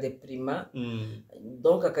se akadeprima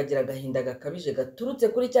donc akagira agahinda gakabije gaturutse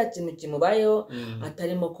kuri cya kintu kimubayeho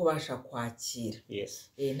atarimo kubasha kwakira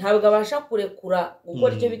ntabwo abasha kurekura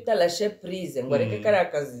gukora icyo bita lâcher prise ngo areke kariya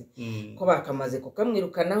kazi ko bakamaze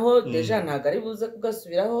kukamwirukanaho deja ntabwo ari buze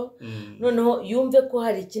kugasubiraho noneho yumve ko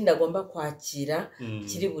hari ikindi agomba kwakira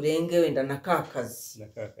kiri burenge wenda na ka kazi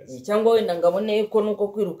cyangwa wenda ngabone ko nuko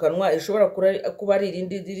kwirukanwa ishobora kuba ari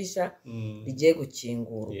irindi dirishya rigiye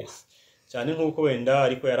gukingurwa cyane nk'uko wenda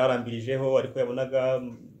ariko yararambirijeho ariko yabonaga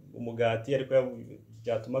umugati ariko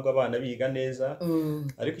byatumaga abana biga neza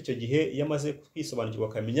ariko icyo gihe iyo amaze kwisobanukirwa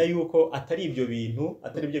akamenya yuko atari ibyo bintu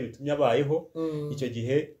atari byo bitumye abayeho icyo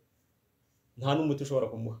gihe nta n'umuti ushobora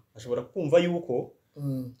kumuha ashobora kumva yuko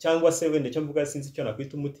cyangwa se wenda icyo mvuga sinzi icyo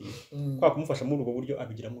nakwita umuti kwa kumufasha muri ubwo buryo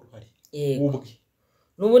abigiramo uruhare ubwe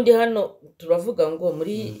n'ubundi hano turavuga ngo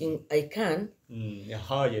muri ICAN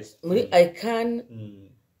muri ICAN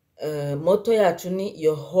moto yacu ni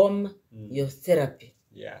your home your therapy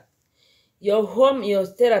your home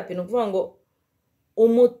your therapy ni ukuvuga ngo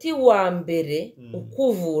umuti wa mbere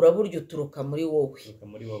ukuvura buryo uturuka muri wowe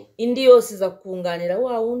indi yose iza kunganira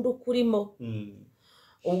wa wundi ukurimo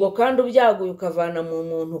ubwo kandi ubyaguye ukavana mu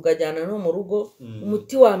muntu ukajyana no mu rugo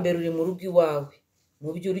umuti wa mbere uri mu rugo iwawe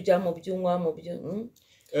mu byo urya mu byo unywa mu byo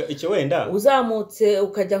icyo wenda uzamutse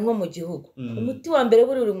ukajya nko mu gihugu umuti wa mbere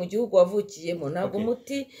uri mu gihugu wavukiyemo ntabwo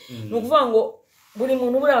umuti ni ukuvuga ngo buri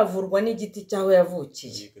muntu buravurwa n'igiti cyaho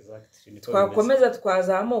yavukiye twakomeza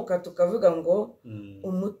twazamuka tukavuga ngo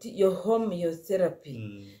umuti your home your therapy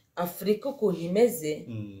Afurika ukuntu imeze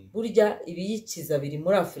burya ibiyikiza biri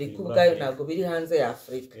muri Afurika ubwayo ntabwo biri hanze ya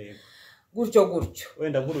Afurika gutyo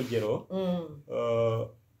wenda nk'urugero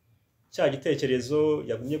cya gitekerezo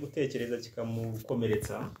yagumye gutekereza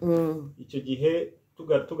kikamukomeretsa icyo gihe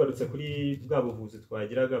tugarutse kuri bwa buvuzi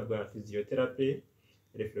twagiraga bwa physiotherapy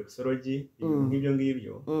reflexology nk'ibyo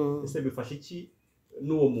ngibyo ese bifasha iki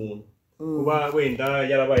n'uwo muntu kuba wenda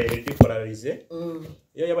yarabaye paralize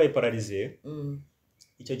iyo yabaye paralize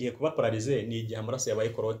icyo gihe kuba paralize ni igihe amaraso yabaye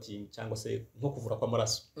clotting cyangwa se nko kuvura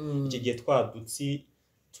kw'amaraso icyo gihe twadutsi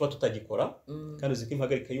tuba tutagikora kandi uzi ko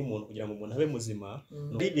impagarika y'umuntu kugira ngo umuntu abe muzima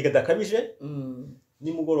bigadakabije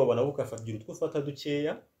nimugoroba nabo ukafagira utwo ufata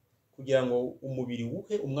dukeya kugira ngo umubiri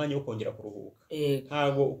wuhe umwanya wo kongera kuruhuka.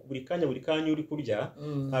 Ntabwo buri kanya uri kurya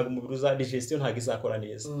ntabwo umubiri digestion ntabwo izakora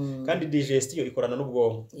neza, kandi digestion ikorana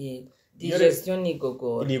n'ubwonko. Digestion ni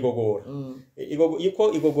igogora.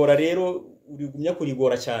 Igogora rero urigumya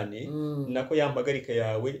kurigora cyane nako yampagarika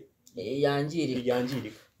yawe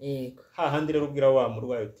yangirika. Hahandi rero ubwira wa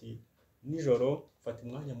murwayi uti nijoro fata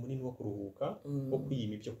umwanya munini wo kuruhuka wo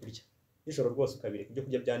kwiyima ibyo kurya. Nijoro rwose ukabireka ibyo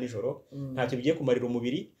kurya bya nijoro ntacyo bigiye kumarira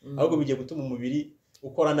umubiri, ahubwo bigiye gutuma umubiri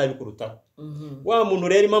ukora nabi kurutaho. Wa muntu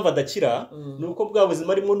rero impamvu adakira nuko bwa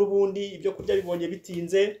buzima arimo n'ubundi ibyo kurya bibonye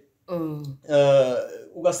bitinze,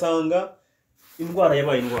 ugasanga indwara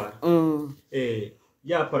yabaye indwara,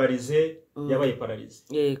 ya pararize yabaye pararize.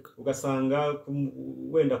 Ugasanga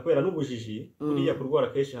wenda kubera n'ubujiji, buriya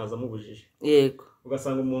kurwara kenshi hazamo ubujiji.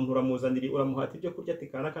 Ugasanga umuntu uramuhata ibyo kurya ati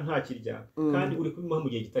kanaka ntakirya, kandi uri kubimuha mu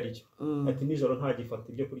gihe kitari cyo. Ati nijoro ntagifata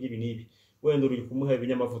ibyo kurya ibi n'ibi, wenda uri kumuha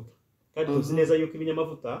ibinyamavuta, kandi tuzi neza yuko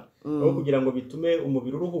ibinyamavuta aho kugira ngo bitume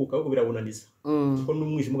umubiri uruhuka ahubwo birawunaniza, kuko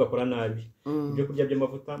n'umwijima ugakora nabi. Ibyo kurya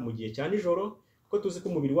by'amavuta mu gihe cya nijoro, kuko tuzi ko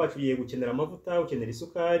umubiri wacu ugiye gukenera amavuta, ukenera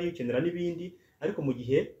isukari, ukenera n'ibindi, ariko mu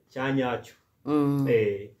gihe cya nyacyo.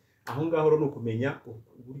 Aho ngaho rero ni ukumenya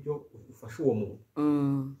uburyo ufasha uwo muntu.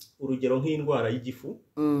 Urugero nk'indwara y'igifu.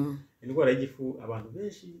 Indwara y'igifu abantu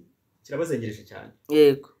benshi kirabazengereje cyane,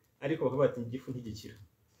 ariko bakavuga bati igifu ntigikira.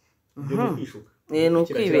 Ibyo ni ukwishuka. Ni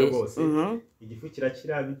ukwibeshya. Igifu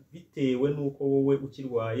kirakira bitewe n'uko wowe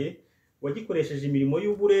ukirwaye wagikoresheje imirimo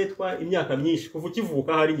y'uburetwa imyaka myinshi, kuva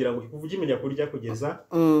ukivuka hari ngira ngo kuva ukimenya kurya kugeza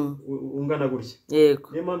ungana gutya.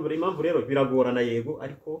 Niyo mpamvu rero biragorana, yego,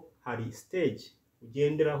 ariko hari stage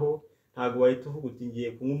ugenderaho. Ntabwo wahita uvuga uti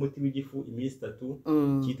ngiye kunywa umuti w'igifu iminsi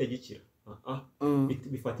 3 cyita gikira.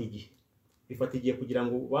 Bifata igihe kugira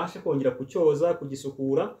ngo ubashe kongera kucyoza,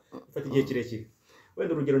 kugisukura, bifata igihe kirekire.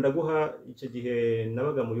 Wenda urugero ndaguha, icyo gihe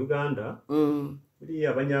nabaga mu Uganda,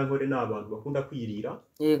 buriya abanyankore ni abantu bakunda kwirira,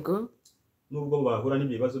 nubwo bahura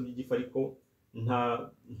n'ibibazo by'igifu, ariko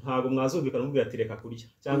ntabwo mwazumvikana mubwira ati reka kurya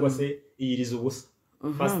cyangwa se iyiriza ubusa,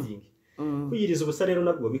 fasting. Kwiyiriza ubusa rero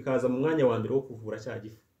nabwo bikaza mu mwanya wa mbere wo kuvura cya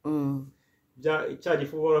gifu. Cya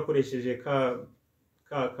gifu warakoresheje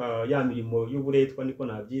ya mirimo y'uburetwa niko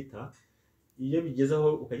nabyita, iyo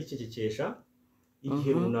bigezaho ukagicecekesha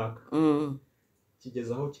igihe runaka,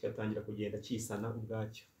 kigezaho kigatangira kugenda kisana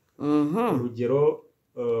ubwacyo. Urugero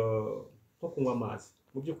nko kunywa amazi.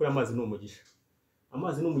 Mu by'ukuri amazi ni umugisha.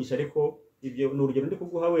 Amazi ni umugisha, ariko ibyo ni urugero ndi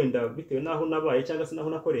kuguha wenda bitewe n'aho nabaye cyangwa se n'aho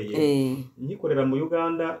nakoreye. Nkikorera mu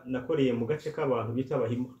Uganda nakoreye mu gace k'abantu bita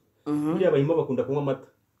abahima. Buriya abahima bakunda kunywa amata.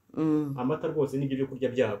 Amata rwose nibyo byo kurya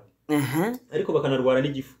byabo, ariko bakanarwara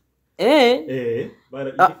n'igifu.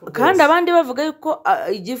 Kandi abandi bavuga yuko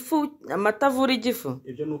igifu, amata avura igifu.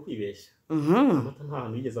 Ibyo ni ukwibeshya. Amata nta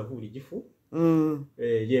hantu yigeze avura igifu.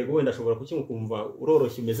 Yego wenda ashobora kukinywa ukumva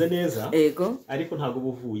uroroshye umeze neza, ariko ntabwo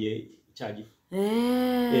buvuye cya gifu.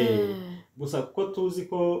 Gusa kuko tuzi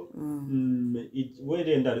ko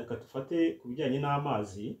wenda reka dufate ku bijyanye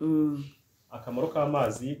n'amazi, akamaro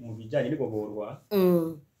k'amazi mu bijyanye n'igogorwa.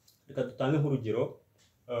 Reka dutange nk'urugero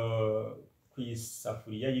ku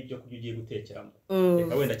isafuriya y'ibyo kurya ugiye gutekeramo.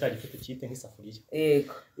 Reka wenda cya gifu tukite nk'isafuriya. Iyo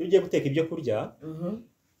ugiye guteka ibyo kurya,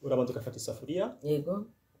 urabanza ugafata isafuriya,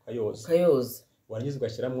 ukayoza, warangiza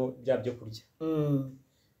ugashyiramo bya byo kurya.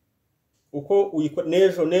 Uko uyikora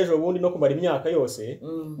nejo ubundi no kumara imyaka yose,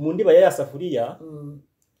 mu ndiba ya safuriya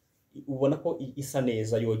ubona ko isa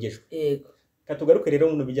neza, yogejwe. Katugaruke rero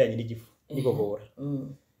mu bijyanye n'igifu n'igogora.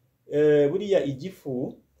 Buriya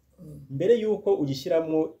igifu mbere yuko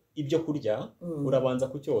ugishyiramo ibyo kurya urabanza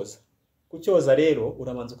kucyoza rero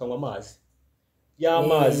urabanza ukanywa amazi. Ya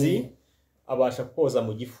mazi abasha koza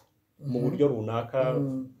mu gifu mu buryo runaka.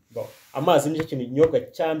 Amazi nicyo kintu inyobwa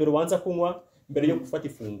cya mbere ubanza kunywa mbere yo gufata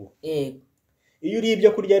ifunguro. Iyo uri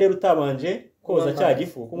ibyo kurya rero utabanje koza cya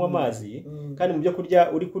gifu, kunywa amazi, kandi mu byo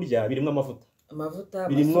kurya uri kurya birimo amavuta,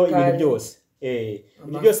 birimo ibintu byose.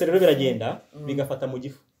 Ibyo byose rero biragenda bigafata mu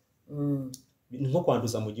gifu, nko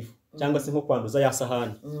kwanduza mu gifu cyangwa se nko kwanduza ya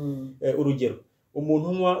sahani. Urugero, umuntu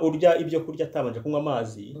urya ibyo kurya atabanje kunywa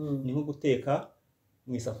amazi ni nko guteka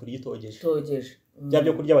mu isafuriya itogeje. Bya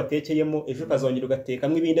byo kurya watekeyemo ejo ukazongera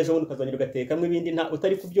ugatekamo ibindi, ejo bundi ukazongera ugatekamo ibindi,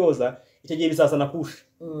 utari kubyoza, icyo gihe bizazana kushe.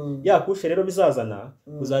 Ya kushe rero bizazana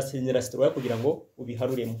uzasenyera situruwaya kugira ngo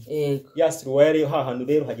ubiharuremo. Ya situruwaya rero hahantu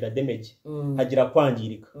rero hagira damage, hagira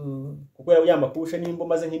kwangirika, kuko ya makushe nimba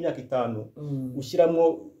umaze nk'imyaka 5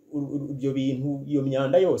 ushyiramo ibyo bintu, iyo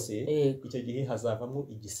myanda yose, icyo gihe hazavamo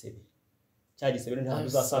igisebe. Cya gisebe ntabwo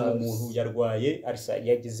uzasanga umuntu yarwaye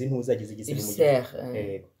yagize intuza, yagize igisebe mu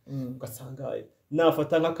gihe. ugasanga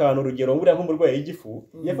nafata nk'akantu urugero buriya nk'umurwayi w'igifu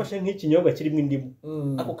yafashe nk'ikinyobwa kirimo indimu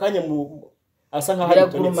ako kanya asa nkaho ari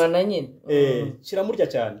kurumana nyine kiramurya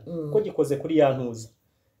cyane ko gikoze kuri ya ntuza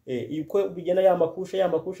uko bigena ya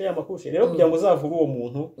makushe rero kugira ngo uzavure uwo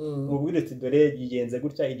muntu mubwire uti dore igenze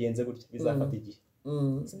gutya bizafata igihe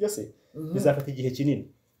si byo se bizafata igihe kinini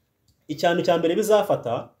icyano cya mbere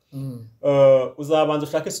bizafata uzabanza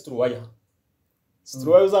ushake situruwaya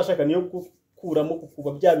uzashaka niyo gukuramo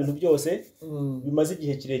kukuba bya bintu byose bimaze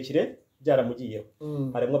igihe kirekire byaramugiyeho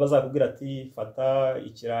harimo abazakubwira ati fata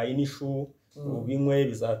ikirayi n'ishu ubinywe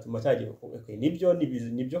bizatuma cyagira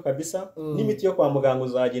nibyo kabisa n'imiti yo kwa muganga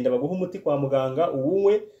uzagenda baguha umuti kwa muganga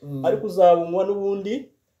uwunywe ariko uzawunywa n'ubundi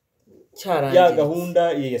ya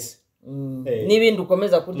gahunda n'ibindi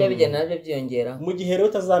ukomeza kurya bigenda nabyo byiyongera mu gihe rero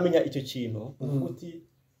utazamenya icyo kintu uvuga uti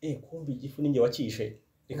kumva igifu ninjye wakishe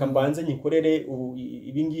reka mbanze nyikorere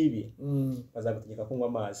ibi ngibi bazagutegeka kunywa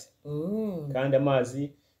amazi kandi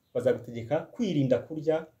amazi bazagutegeka kwirinda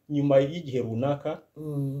kurya nyuma y'igihe runaka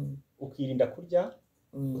ukirinda kurya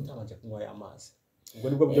utabanje kunywa aya mazi ubwo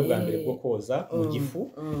nibwo buryo bwa mbere bwo koza mu gifu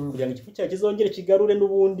kugira ngo igifu cyawe kizongere kigarure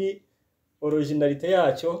n'ubundi originalite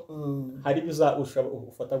yacyo hari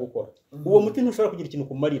ufata gukora uwo muti ntushobora kugira ikintu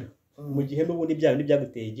kumarira mu gihe n'ubundi bya bindi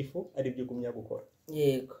byaguteye igifu ari byo ugumya gukora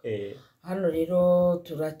yego hano rero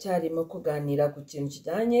turacyarimo kuganira ku kintu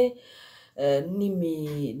kijyanye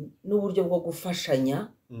n'uburyo bwo gufashanya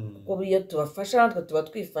kuko iyo tubafasha natwe tuba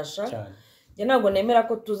twifasha njye ntabwo nemera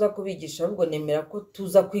ko tuza kubigisha ahubwo nemera ko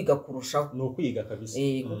tuza kwiga kurushaho ni ukwiga kabisa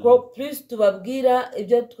kuko plus tubabwira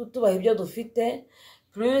ibyo tubaha ibyo dufite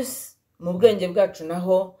plus mu bwenge bwacu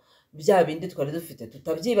naho bya bindi twari dufite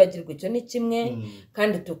tutabyibagirwa icyo ni kimwe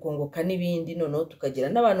kandi tukunguka n'ibindi noneho tukagira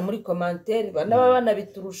n'abantu muri commentaire baba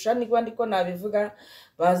banabiturusha niba ndiko nabivuga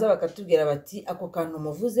baza bakatubwira bati ako kantu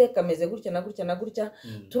muvuze kameze gutya na gutya na gutya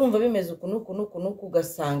turumva bimeze uku nuku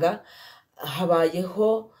ugasanga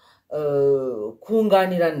habayeho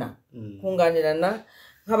kunganirana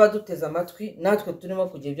nk'abaduteze amatwi natwe turimo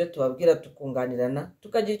kugira ibyo tubabwira tukunganirana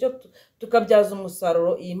tukagira icyo tukabyaza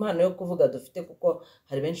umusaruro iyi mpano yo kuvuga dufite kuko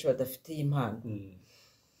hari benshi badafite iyi mpano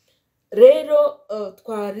rero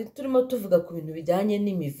twari turimo tuvuga ku bintu bijyanye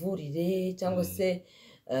n'imivurire cyangwa se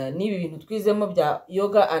n'ibi bintu twizemo bya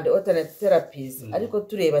yoga and alternative therapies ariko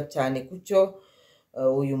tureba cyane ku cyo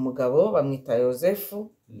uyu mugabo bamwita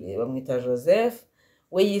Joseph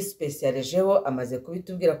we yisipesiyalijeho amaze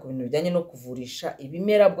kubitubwira ku bintu bijyanye no kuvurisha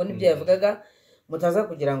ibimera ubwo nibyo yavugaga mutaza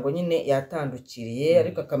kugira ngo nyine yatandukiriye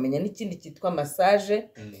ariko akamenya n'ikindi cyitwa massage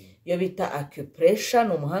yo bita acupressure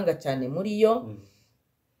ni umuhanga cyane muri yo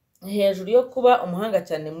hejuru yo kuba umuhanga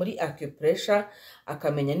cyane muri acupressure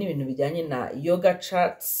akamenya n'ibintu bijyanye na yoga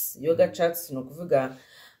charts ni ukuvuga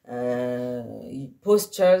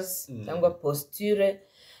postures cyangwa posture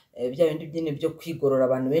bya bindi byine byo kwigorora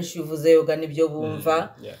abantu benshi bivuze yoga nibyo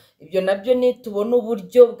bumva ibyo nabyo ni tubona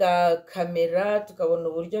uburyo bwa kamera tukabona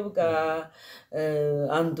uburyo bwa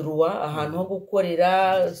endroit ahantu ho gukorera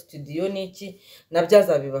studio n'iki nabyo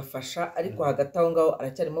azabibafasha ariko hagati aho ngaho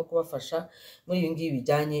aracyarimo kubafasha muri ibi ngibi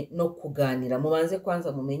bijyanye no kuganira mubanze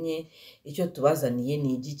kwanza mumenye icyo tubazaniye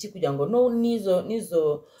ni igiki kugira ngo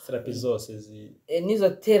nizo therapy zose nizo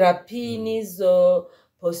therapy nizo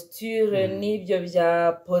posture n'ibyo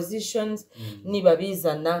bya positions niba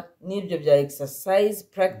bizana n'ibyo bya exercise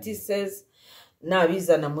practices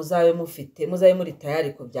nabizana muzabe muri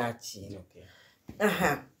tayari kubyakira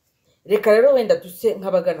reka rero wenda duse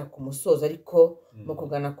nk'abagana ku musozo ariko mu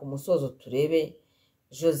kugana ku musozo turebe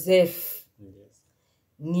Joseph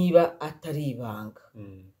niba atari ibanga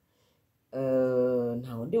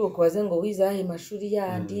ntawe ndi bukubaze ngo wizahe mashuri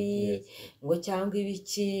yandi ngo cyangwa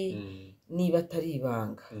ibiki niba atari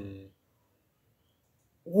ibanga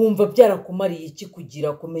wumva byarakumariye iki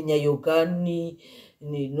kugira kumenya yoga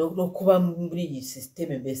no kuba muri iyi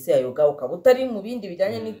systeme mbese ya yoga ukaba utari mu bindi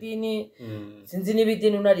bijyanye n'idini sinzi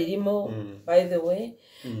n'ibidini unaririmo by the way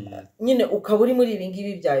nyine ukaba uri muri ibi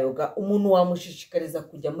ngibi bya yoga umuntu wamushishikariza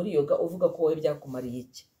kujya muri yoga uvuga ko wowe byakumariye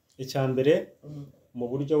iki icya mbere mu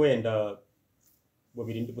buryo wenda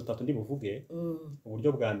butatu ndi buvuge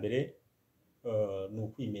uburyo bwa mbere ni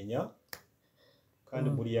ukwimenya kandi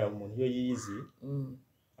buriya umuntu iyo yiyizi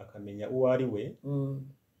akamenya uwo ari we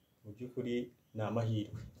mu by'ukuri ni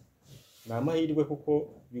amahirwe kuko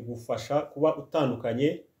bigufasha kuba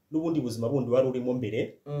utandukanye n'ubundi buzima bundi wari urimo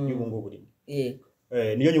mbere y'ubu ngubu urimo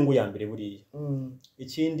niyo nyungu ya mbere buriya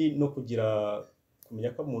ikindi no kugira kumenya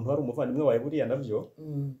ko umuntu ari umuvandimwe wawe buriya nabyo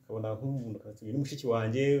ukabona nk'umuntu uyu ni mushiki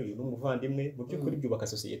wanjye uyu ni umuvandimwe mu by'ukuri byubaka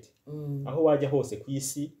sosiyete aho wajya hose ku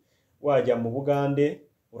isi wajya mu Bugande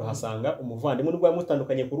urahasanga umuvandimwe n'ubwo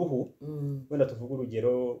mutandukanye ku ruhu wenda tuvuga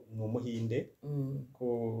urugero ni umuhinde ko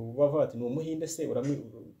bava ati ni umuhinde se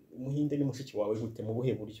umuhinde ni mushiki wawe gute mu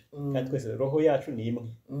buhe buryo kandi twese roho yacu ni imwe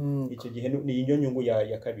icyo gihe ni iyo nyungu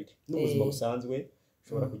ya kabiri n'ubuzima busanzwe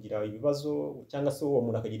ushobora kugira ibibazo cyangwa se uwo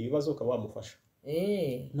muntu akagira ibibazo ukaba wamufasha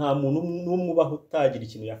nta muntu n'umwe ubaho utagira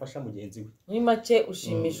ikintu yafasha mugenzi we muri make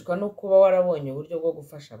ushimishwa no kuba warabonye uburyo bwo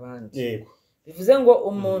gufasha abandi yego bivuze ngo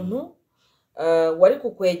umuntu wari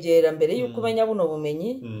kukwegera mbere y'uko umenya buno bumenyi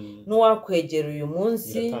n'uwakwegera uyu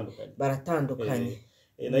munsi baratandukanye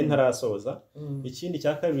nari ntarasoza ikindi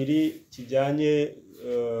cya kabiri kijyanye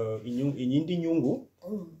iyindi nyungu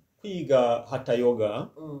kwiga hata yoga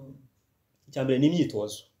icyambere ni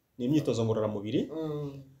imyitozo ngororamubiri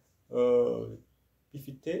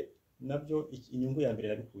bifite nabyo inyungu ya mbere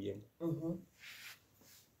nabikuyemo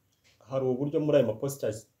hari uburyo muri ayo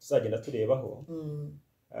postures tuzagenda turebaho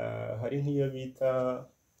hari nk'iyo bita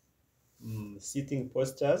sitting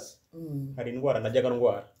postures hari indwara najyaga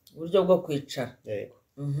ndwara uburyo bwo kwicara yego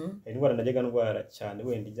hari indwara najyaga ndwara cyane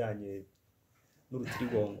wenda ijyanye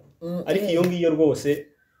n'urutirigongo ariko iyo ngiyo rwose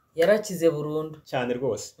yarakize burundu cyane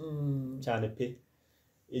rwose cyane pe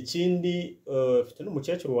ikindi mfite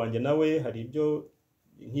n'umukecuru wanjye nawe hari ibyo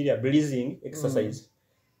nk'iriya breathing exercise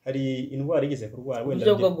hari indwara igeze kurwara wenda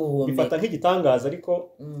bifata nk'igitangaza ariko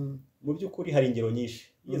mu by'ukuri hari ingero nyinshi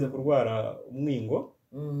igeze kurwara umwingo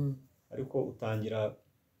ariko utangira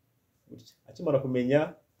gutya akimara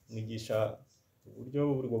kumenya mwigisha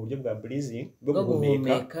ubwo buryo bwa breathing bwo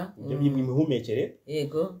guhumeka uburyo bw'imihumekere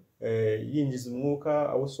yego yinjiza umwuka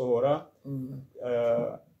awusohora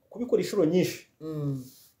kubikora inshuro nyinshi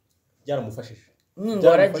byaramufashije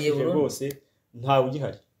waragiye rwose ntawe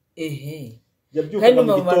ugihari kandi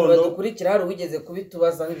mu bantu badukurikira hari uwigeze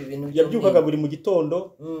kubitubazaho ibi bintu yabyukaga buri mu gitondo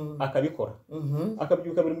akabikora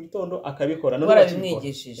akabyuka buri mu gitondo akabikora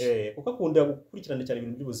barabimwigishije kuko akunda gukurikirana cyane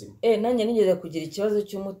ibintu by'ubuzima nanjye nigeze kugira ikibazo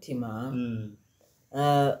cy'umutima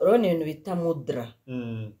urabona ibintu bita mudra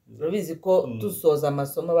urabizi ko dusoza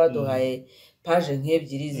amasomo baduhaye paje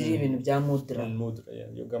nk'ebyiri ziriho ibintu bya mudra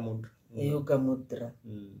yoga mudra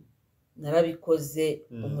narabikoze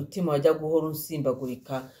umutima wajya guhora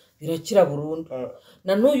unsimbagurika birakira burundu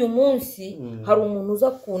na n'uyu munsi hari umuntu uza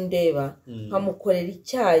kundeba nkamukorera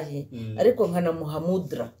icyayi ariko nkanamuha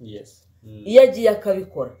mudra iyo agiye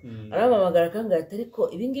akabikora arampamagara akambwira ati ariko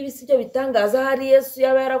ibingibi si byo bitangaza hari Yesu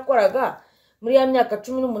yaba yarakoraga muri ya myaka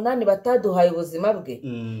 18 bataduhaye ubuzima bwe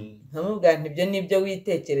nkamubwira nti ibyo nibyo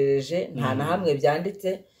witekerereje nta na hamwe byanditse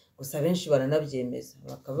gusa benshi baranabyemeza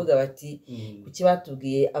bakavuga bati kuki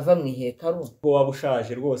batubwiye ava mu ihekaru ubwo waba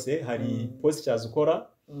ushaje rwose hari postures ukora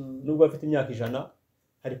nubwo afite imyaka 100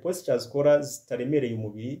 hari postures ukora zitaremereye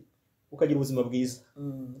umubiri ukagira ubuzima bwiza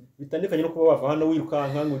bitandukanye no kuba wava hano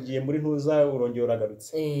wirukanka ngo ugiye muri ntuza urongera uragarutse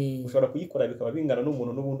ushobora kuyikora bikaba bingana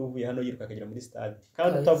n'umuntu n'ubundi uvuye hano yiruka akagera muri stade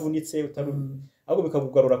kandi utavunitse ahubwo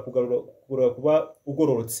bikakugarura kuba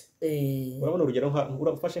ugororotse urabona urugero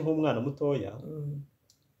ufashe nk'umwana mutoya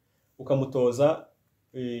ukamutoza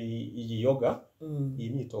iyi yoga iyi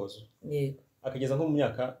myitozo akageza nko mu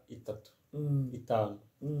myaka 3 5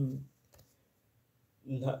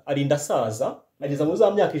 arinda asaza ageza mu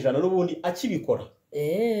za myaka 100 n'ubundi akibikora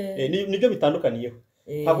nibyo bitandukaniyeho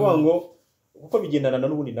havuga ngo kuko bigendana na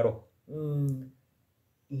n'ubundi na roho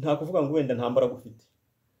nta kuvuga ngo wenda nta mbaraga ufite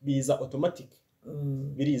biza automatic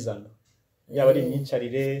birizana yaba ari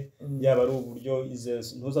imyicarire yaba ari uburyo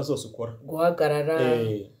ntuza zose ukora guhagarara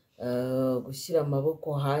gushyira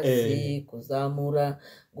amaboko hasi kuzamura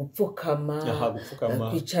gupfukama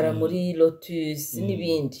kwicara muri lotus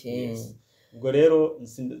n'ibindi ubwo rero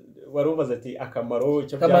wari umaze ati akamaro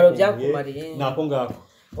byakumariye nako ngako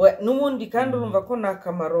n'ubundi kandi urumva ko ni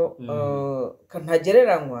akamaro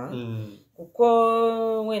kantagereranywa kuko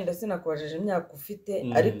wenda sinakubajije imyaka ufite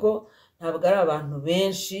ariko ntabwo ari abantu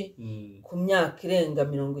benshi ku myaka irenga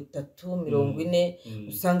 30 40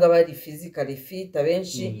 usanga bari physically fit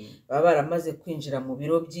abenshi baba baramaze kwinjira mu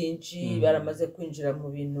biro byinshi baramaze kwinjira mu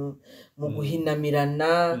bintu mu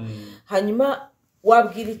guhinamirana hanyuma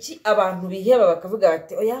wabwira iki abantu biheba bakavuga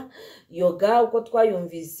bati oya yoga uko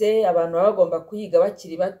twayumvise abantu bagomba kuyiga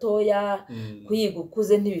bakiri batoya kuyiga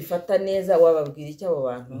ukuze ntibifata neza wababwira iki abo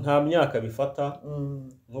bantu nta myaka bifata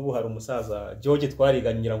nk'ubu hari umusaza George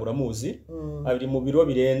twariganyira ngo uramuzi abiri mu biro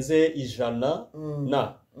birenze 100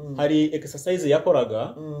 na hari exercise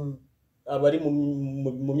yakoraga abari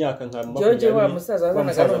mu myaka nka 20 George wa musaza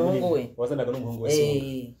wazanaga n'umuhungu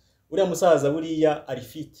we uriya musaza buriya ari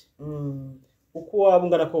fit uko waba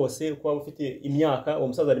ungana kose uko waba ufite imyaka uwo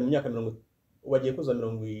musaza ari mu myaka 40 ubagiye kuza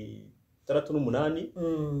 68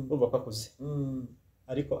 urumva ko akuze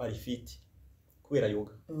ariko ari fit kubera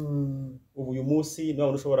yoga. Ubu uyu munsi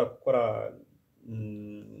nawe ushobora gukora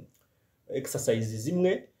exercise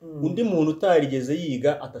zimwe undi muntu utarigeze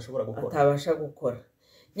yiga atashobora gukora, atabasha gukora.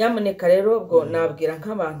 Nyamuneka rero ubwo nabwira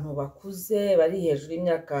nk'abantu bakuze bari hejuru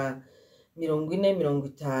y'imyaka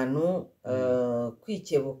 40-50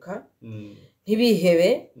 kwikebuka ntibihebe.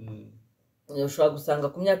 Ushobora gusanga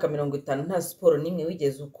ku myaka 50 nta siporo nimwe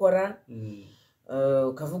wigeze ukora,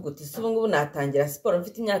 ukavuga uti se ubu ngubu natangira siporo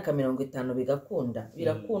mfite imyaka 50 bigakunda.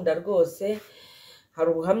 Birakunda rwose. Hari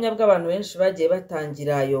ubuhamya bw'abantu benshi bagiye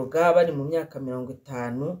batangira yoga bari mu myaka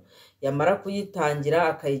 50, yamara kuyitangira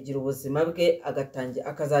akayigira ubuzima bwe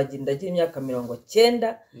akazagenda agira imyaka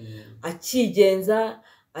 90 akigenza,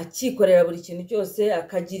 akikorera buri kintu cyose,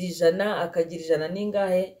 akagira ijana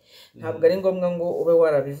n'ingahe. Ntabwo ari ngombwa ngo ube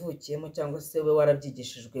warabivukiyemo cyangwa se ube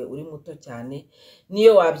warabyigishijwe uri muto cyane.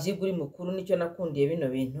 Niyo wabyiga uri mukuru, nicyo nakundiye bino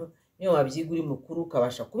bintu, niyo wabyiga uri mukuru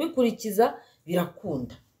ukabasha kubikurikiza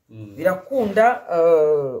birakunda. Birakunda.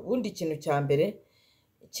 Ubundi ikintu cya mbere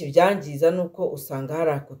kibyangiza nuko usanga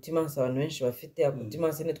hari akutimansi abantu benshi bafite.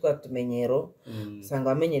 Akutimansi ni twa tumenyero, usanga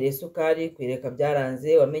wamenyereye isukari kwireka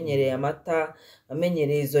byaranze, wamenyereye amata,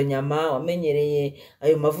 wamenyereye izo nyama, wamenyereye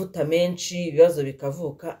ayo mavuta menshi, ibibazo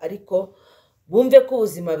bikavuka. Ariko bumve ko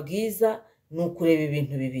ubuzima bwiza ni ukureba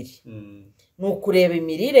ibintu bibiri. Ni ukureba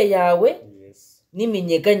imirire yawe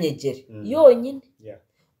n'iminyeganyegere yonyine.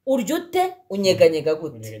 Urya ute, unyeganyega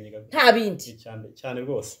gute, nta bindi cyane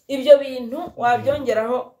rwose. Ibyo bintu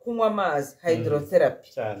wabyongeraho kunywa amazi, hydrotherapy,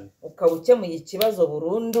 ukaba ukemuye ikibazo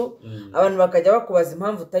burundu. Abantu bakajya bakubaza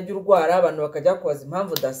impamvu utajya urwara, abantu bakajya bakubaza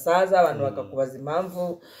impamvu udasaza, abantu bakakubaza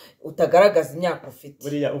impamvu utagaragaza imyaka ufite.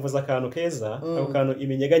 Buriya uvuze akantu keza, ako kantu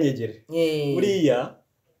iminyeganyegere. Buriya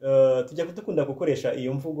tujya dukunda gukoresha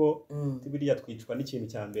iyo mvugo, buriya twicwa n'ikintu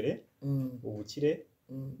cya mbere, ubukire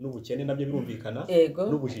n'ubukene nabyo birumvikana,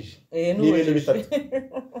 n'ubujiji. Ni ibintu bitatu.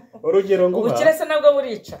 Urugero nguha, ubukire se nabwo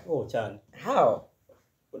burica cyane. How?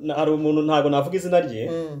 Hari umuntu ntago navuga izina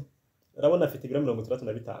rye, urabona afite ibiro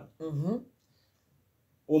 65.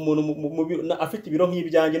 Uwo muntu afite ibiro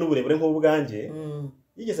nk'ibyanjye n'uburebure nk'ubwanjye,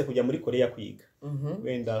 yigeze kujya muri Korea kwiga.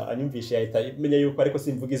 Wenda anyumvishe yahita menya yuko ariko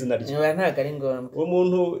simvuga izina rye. Ntago ari ngombwa. Uwo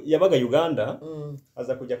muntu yabaga Uganda,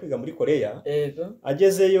 aza kujya kwiga muri Korea.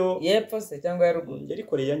 Agezeyo yepfo se cyangwa ya ruguru? Yari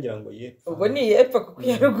Korea ngira ngo yepfo. Ubwo ni yepfo kuko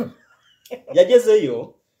ya ruguru.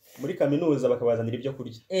 Yagezeyo muri kaminuza bakabazanira ibyo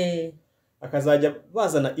kurya. Akazajya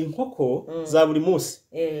bazana inkoko za buri munsi.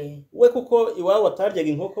 We kuko iwawe ataryaga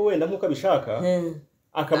inkoko wenda nk'uko abishaka,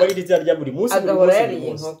 akaba ari rya buri munsi.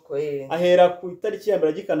 Ahera ku itariki ya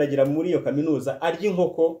mbere agikandagira muri iyo kaminuza arya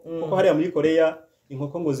inkoko, kuko hariya muri Korea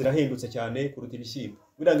inkoko ngo zirahendutse cyane kuruta ibishyimbo.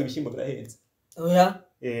 Biranga ibishyimbo birahenze.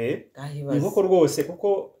 Inkoko rwose,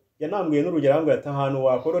 kuko yanambwiye n'urugero ngo ati ahantu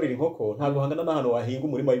wakororera inkoko ntabwo hangana n'ahantu wahinga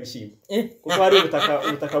umurima w'ibishyimbo, kuko hari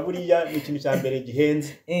ubutaka buriya ni ikintu cya mbere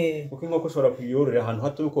gihenze, kuko inkoko ushobora kuyororera ahantu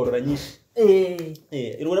hato ukorora nyinshi.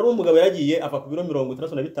 Urabona umugabo yaragiye ava ku biro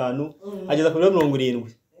 65 ageza ku biro 70,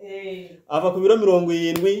 ava ku biro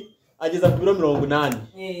 70 ageza ku biro 80.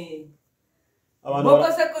 Abantu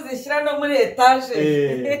se kuzishyira no muri etage.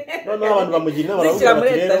 Noneho abantu bamugira inama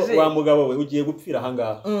baravuga wa mugabo we ugiye gupfira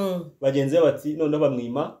ahangaha. Bagenzi be bati noneho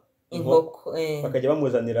bamwima inkoko, bakajya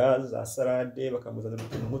bamuzanira za salade, bakamuzanira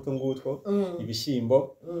utuntu nk'utu ngutwo,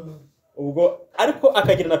 ibishyimbo. Ubwo ariko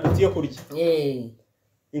akagira na peti yo kurya.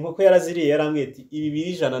 Inkoko yaraziriye, yarambwiye ati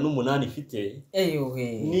ibi 108 ifite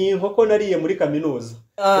ni inkoko nariye muri kaminuza.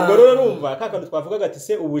 Ubwo rero urumva kakantu twavugaga ati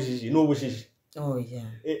se ubujiji n'ubujiji.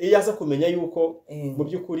 Iyo aza kumenya yuko mu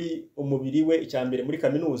by'ukuri umubiri we icyambere muri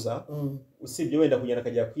kaminuza, usibye wenda kugenda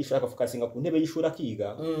akajya kwishaka fokasinga ku ntebe y'ishuri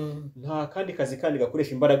akiga, nta kandi kazi kandi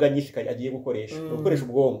gakoresha imbaraga nyinshi agiye gukoresha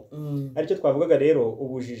ubwonko. Aricyo twavugaga rero,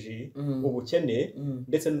 ubujiji, ubukene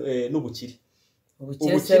ndetse n'ubukire.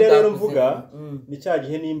 Ubukire rero mvuga ni cya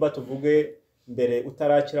gihe nimba tuvuge mbere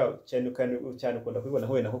utarakira cyane ukunda kubibona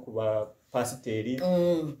wenda nko kuba pasiteri,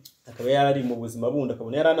 akaba yarari mu buzima bundi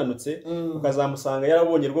akabona yarananutse, ukazamusanga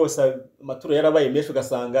yarabonye rwose amaturo yarabaye menshi,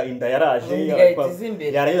 ugasanga inda yaraje,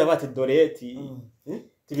 yarareba bati doreti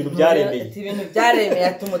ibintu byaremeye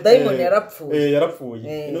ati umudayimoni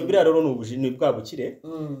yarapfuye. Biriya rero ni bwa bukire.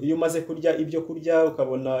 Iyo umaze kurya ibyo kurya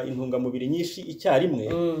ukabona intungamubiri nyinshi icyarimwe,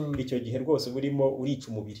 icyo gihe rwose burimo urica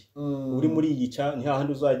umubiri, urimo uriyica. Ni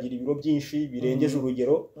hahandi uzagira ibiro byinshi birengeje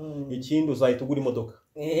urugero. Ikindi uzahita ugura imodoka,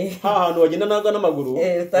 hantu wagenda n'amaguru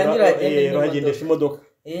urahagendesha imodoka.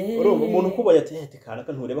 Urumva umuntu ukubaye ati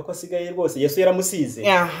kanaka ntureba ko asigaye rwose Yesu yaramusize.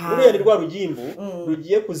 Buriya ni rwa rugimbu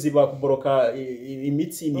rugiye kuziba kuboroka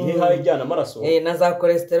imitsi, imiheha ijyana amaraso na za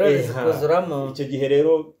cholesterol zikuzuramo. Icyo gihe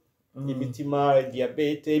rero imitima,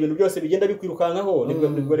 diabete, ibintu byose bigenda bikwirukankaho.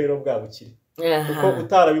 Nibwo rero bwa bukire. kuko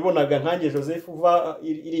utarabibonaga nkanjye Joseph uva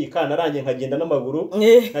iri ICAN arangiye nkagenda n'amaguru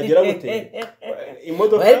nkagera gute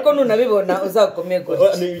imodoka ariko nunabibona uzakomego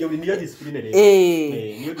niyo discipline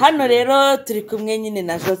rero hano rero turi kumwe nyine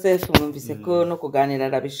na Joseph mwumvise ko no kuganira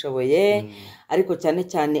arabishoboye ariko cyane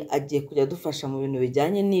cyane agiye kujya dufasha mu bintu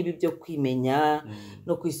bijyanye n'ibi byo kwimenya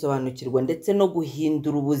no kwisobanukirwa ndetse no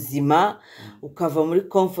guhindura ubuzima ukava muri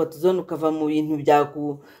comfort zone ukava mu bintu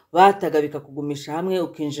bataga bikakugumisha hamwe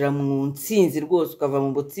ukinjira mu ntsinzi rwose ukava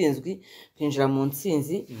mu butsinzwi ukinjira mu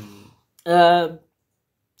ntsinzi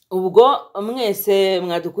ubwo mwese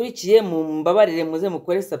mwadukurikiye mumbabarire muze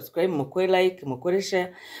mukore subscribe mukore like mukore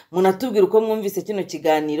share munatubwira uko mwumvise kino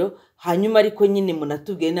kiganiro hanyuma ariko nyine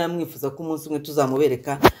munatubwiye namwifuza ko umunsi umwe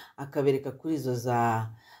tuzamubereka akabereka kuri izo za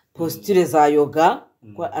posture za yoga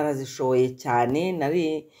ko arazishoboye cyane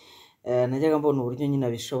najyaga mbona uburyo nyine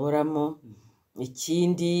abishoboramo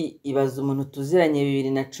ikindi ibaza umuntu tuziranye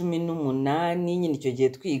 2018 nyine icyo gihe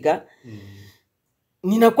twiga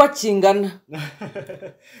ni nako akingana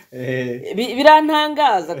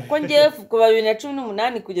birantangaza kuko ngiye kuva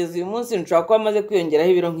 2018 kugeza uyu munsi nshobora kuba amaze kwiyongeraho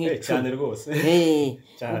ibiro nk'icumi cyane rwose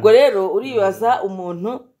ubwo rero uribaza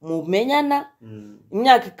umuntu mumenyana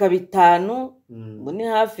imyaka ikaba 5 ubu ni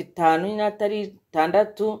hafi 5 nyine atari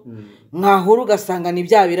 6 mwahura ugasanga ni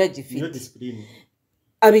bya biragifite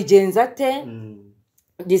abigenza ate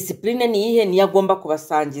discipline ni iyihe niyo agomba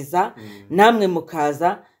kubasangiza namwe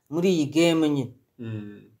mukaza muri iyi game nyine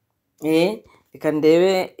reka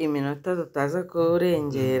ndebe iminota tutaza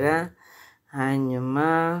kurengera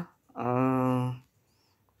hanyuma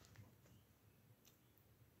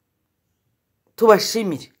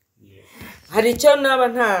tubashimire hari icyo naba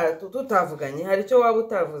nta tutavuganye hari icyo waba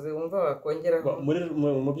utavuze wumva wakongeraho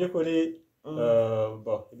mu by'ukuri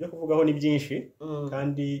ibyo kuvugaho ni byinshi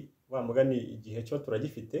kandi wa mugani igihe cyo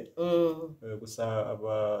turagifite gusa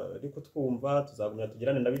abari kutwumva tuzagumya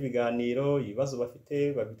tugirane nabo ibiganiro ibibazo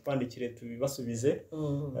bafite babitwandikire tubibasubize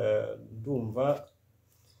ndumva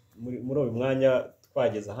muri uyu mwanya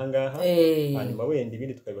twageze ahangaha hanyuma wenda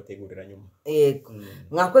ibindi tukabibategurira nyuma yego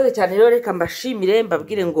mwakoze cyane rero reka mbashimire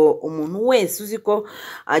mbabwire ngo umuntu wese uzi ko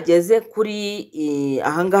ageze kuri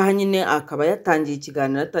ahangaha nyine akaba yatangiye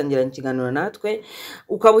ikiganiro natwe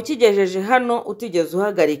ukaba ukigejeje hano utigeze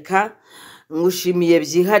uhagarika ngushimiye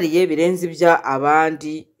byihariye birenze ibya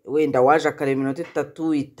abandi wenda waje akareba iminota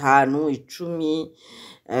 3 5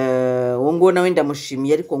 10 uwo ngo nawe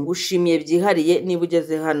ndamushimiye ariko ngushimiye byihariye niba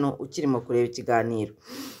ugeze hano ukirimo kureba ikiganiro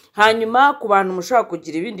hanyuma ku bantu mushaka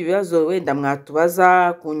kugira ibindi bibazo wenda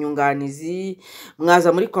mwatubaza ku nyunganizi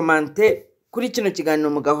mwaza muri commentaire kuri kino kiganiro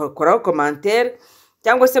mugakoraho commentaire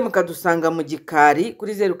cyangwa se mukadusanga mu gikari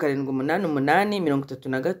kuri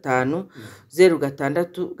 0788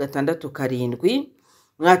 35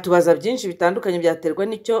 mwatubaza byinshi bitandukanye byaterwa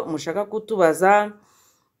n'icyo mushaka kutubaza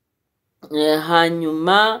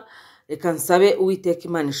hanyuma reka nsabe Uwiteka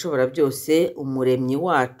Imana ishobora byose umuremyi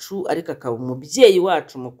wacu ariko akaba umubyeyi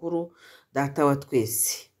wacu mukuru data wa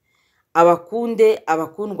twese abakunde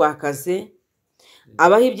abakundwakaze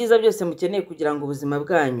abaho ibyiza byose mukeneye kugira ngo ubuzima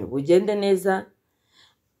bwanyu bugende neza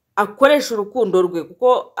akoresha urukundo rwe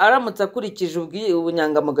kuko aramutse akurikije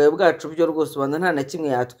ubunyangamugayo bwacu byo rwose ubona nta na kimwe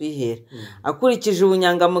yatwihera akurikije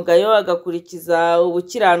ubunyangamugayo agakurikiza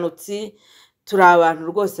ubukiranutsi turi abantu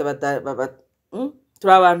rwose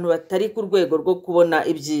turi abantu batari ku rwego rwo kubona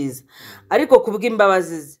ibyiza ariko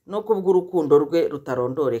kubw'imbabazi ze no kubw'urukundo rwe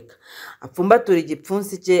rutarondoreka apfumbatura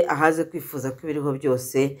igipfunsi cye ahaze kwifuza ko ibiriho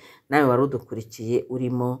byose nawe wari udukurikiye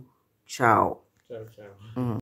urimo ciao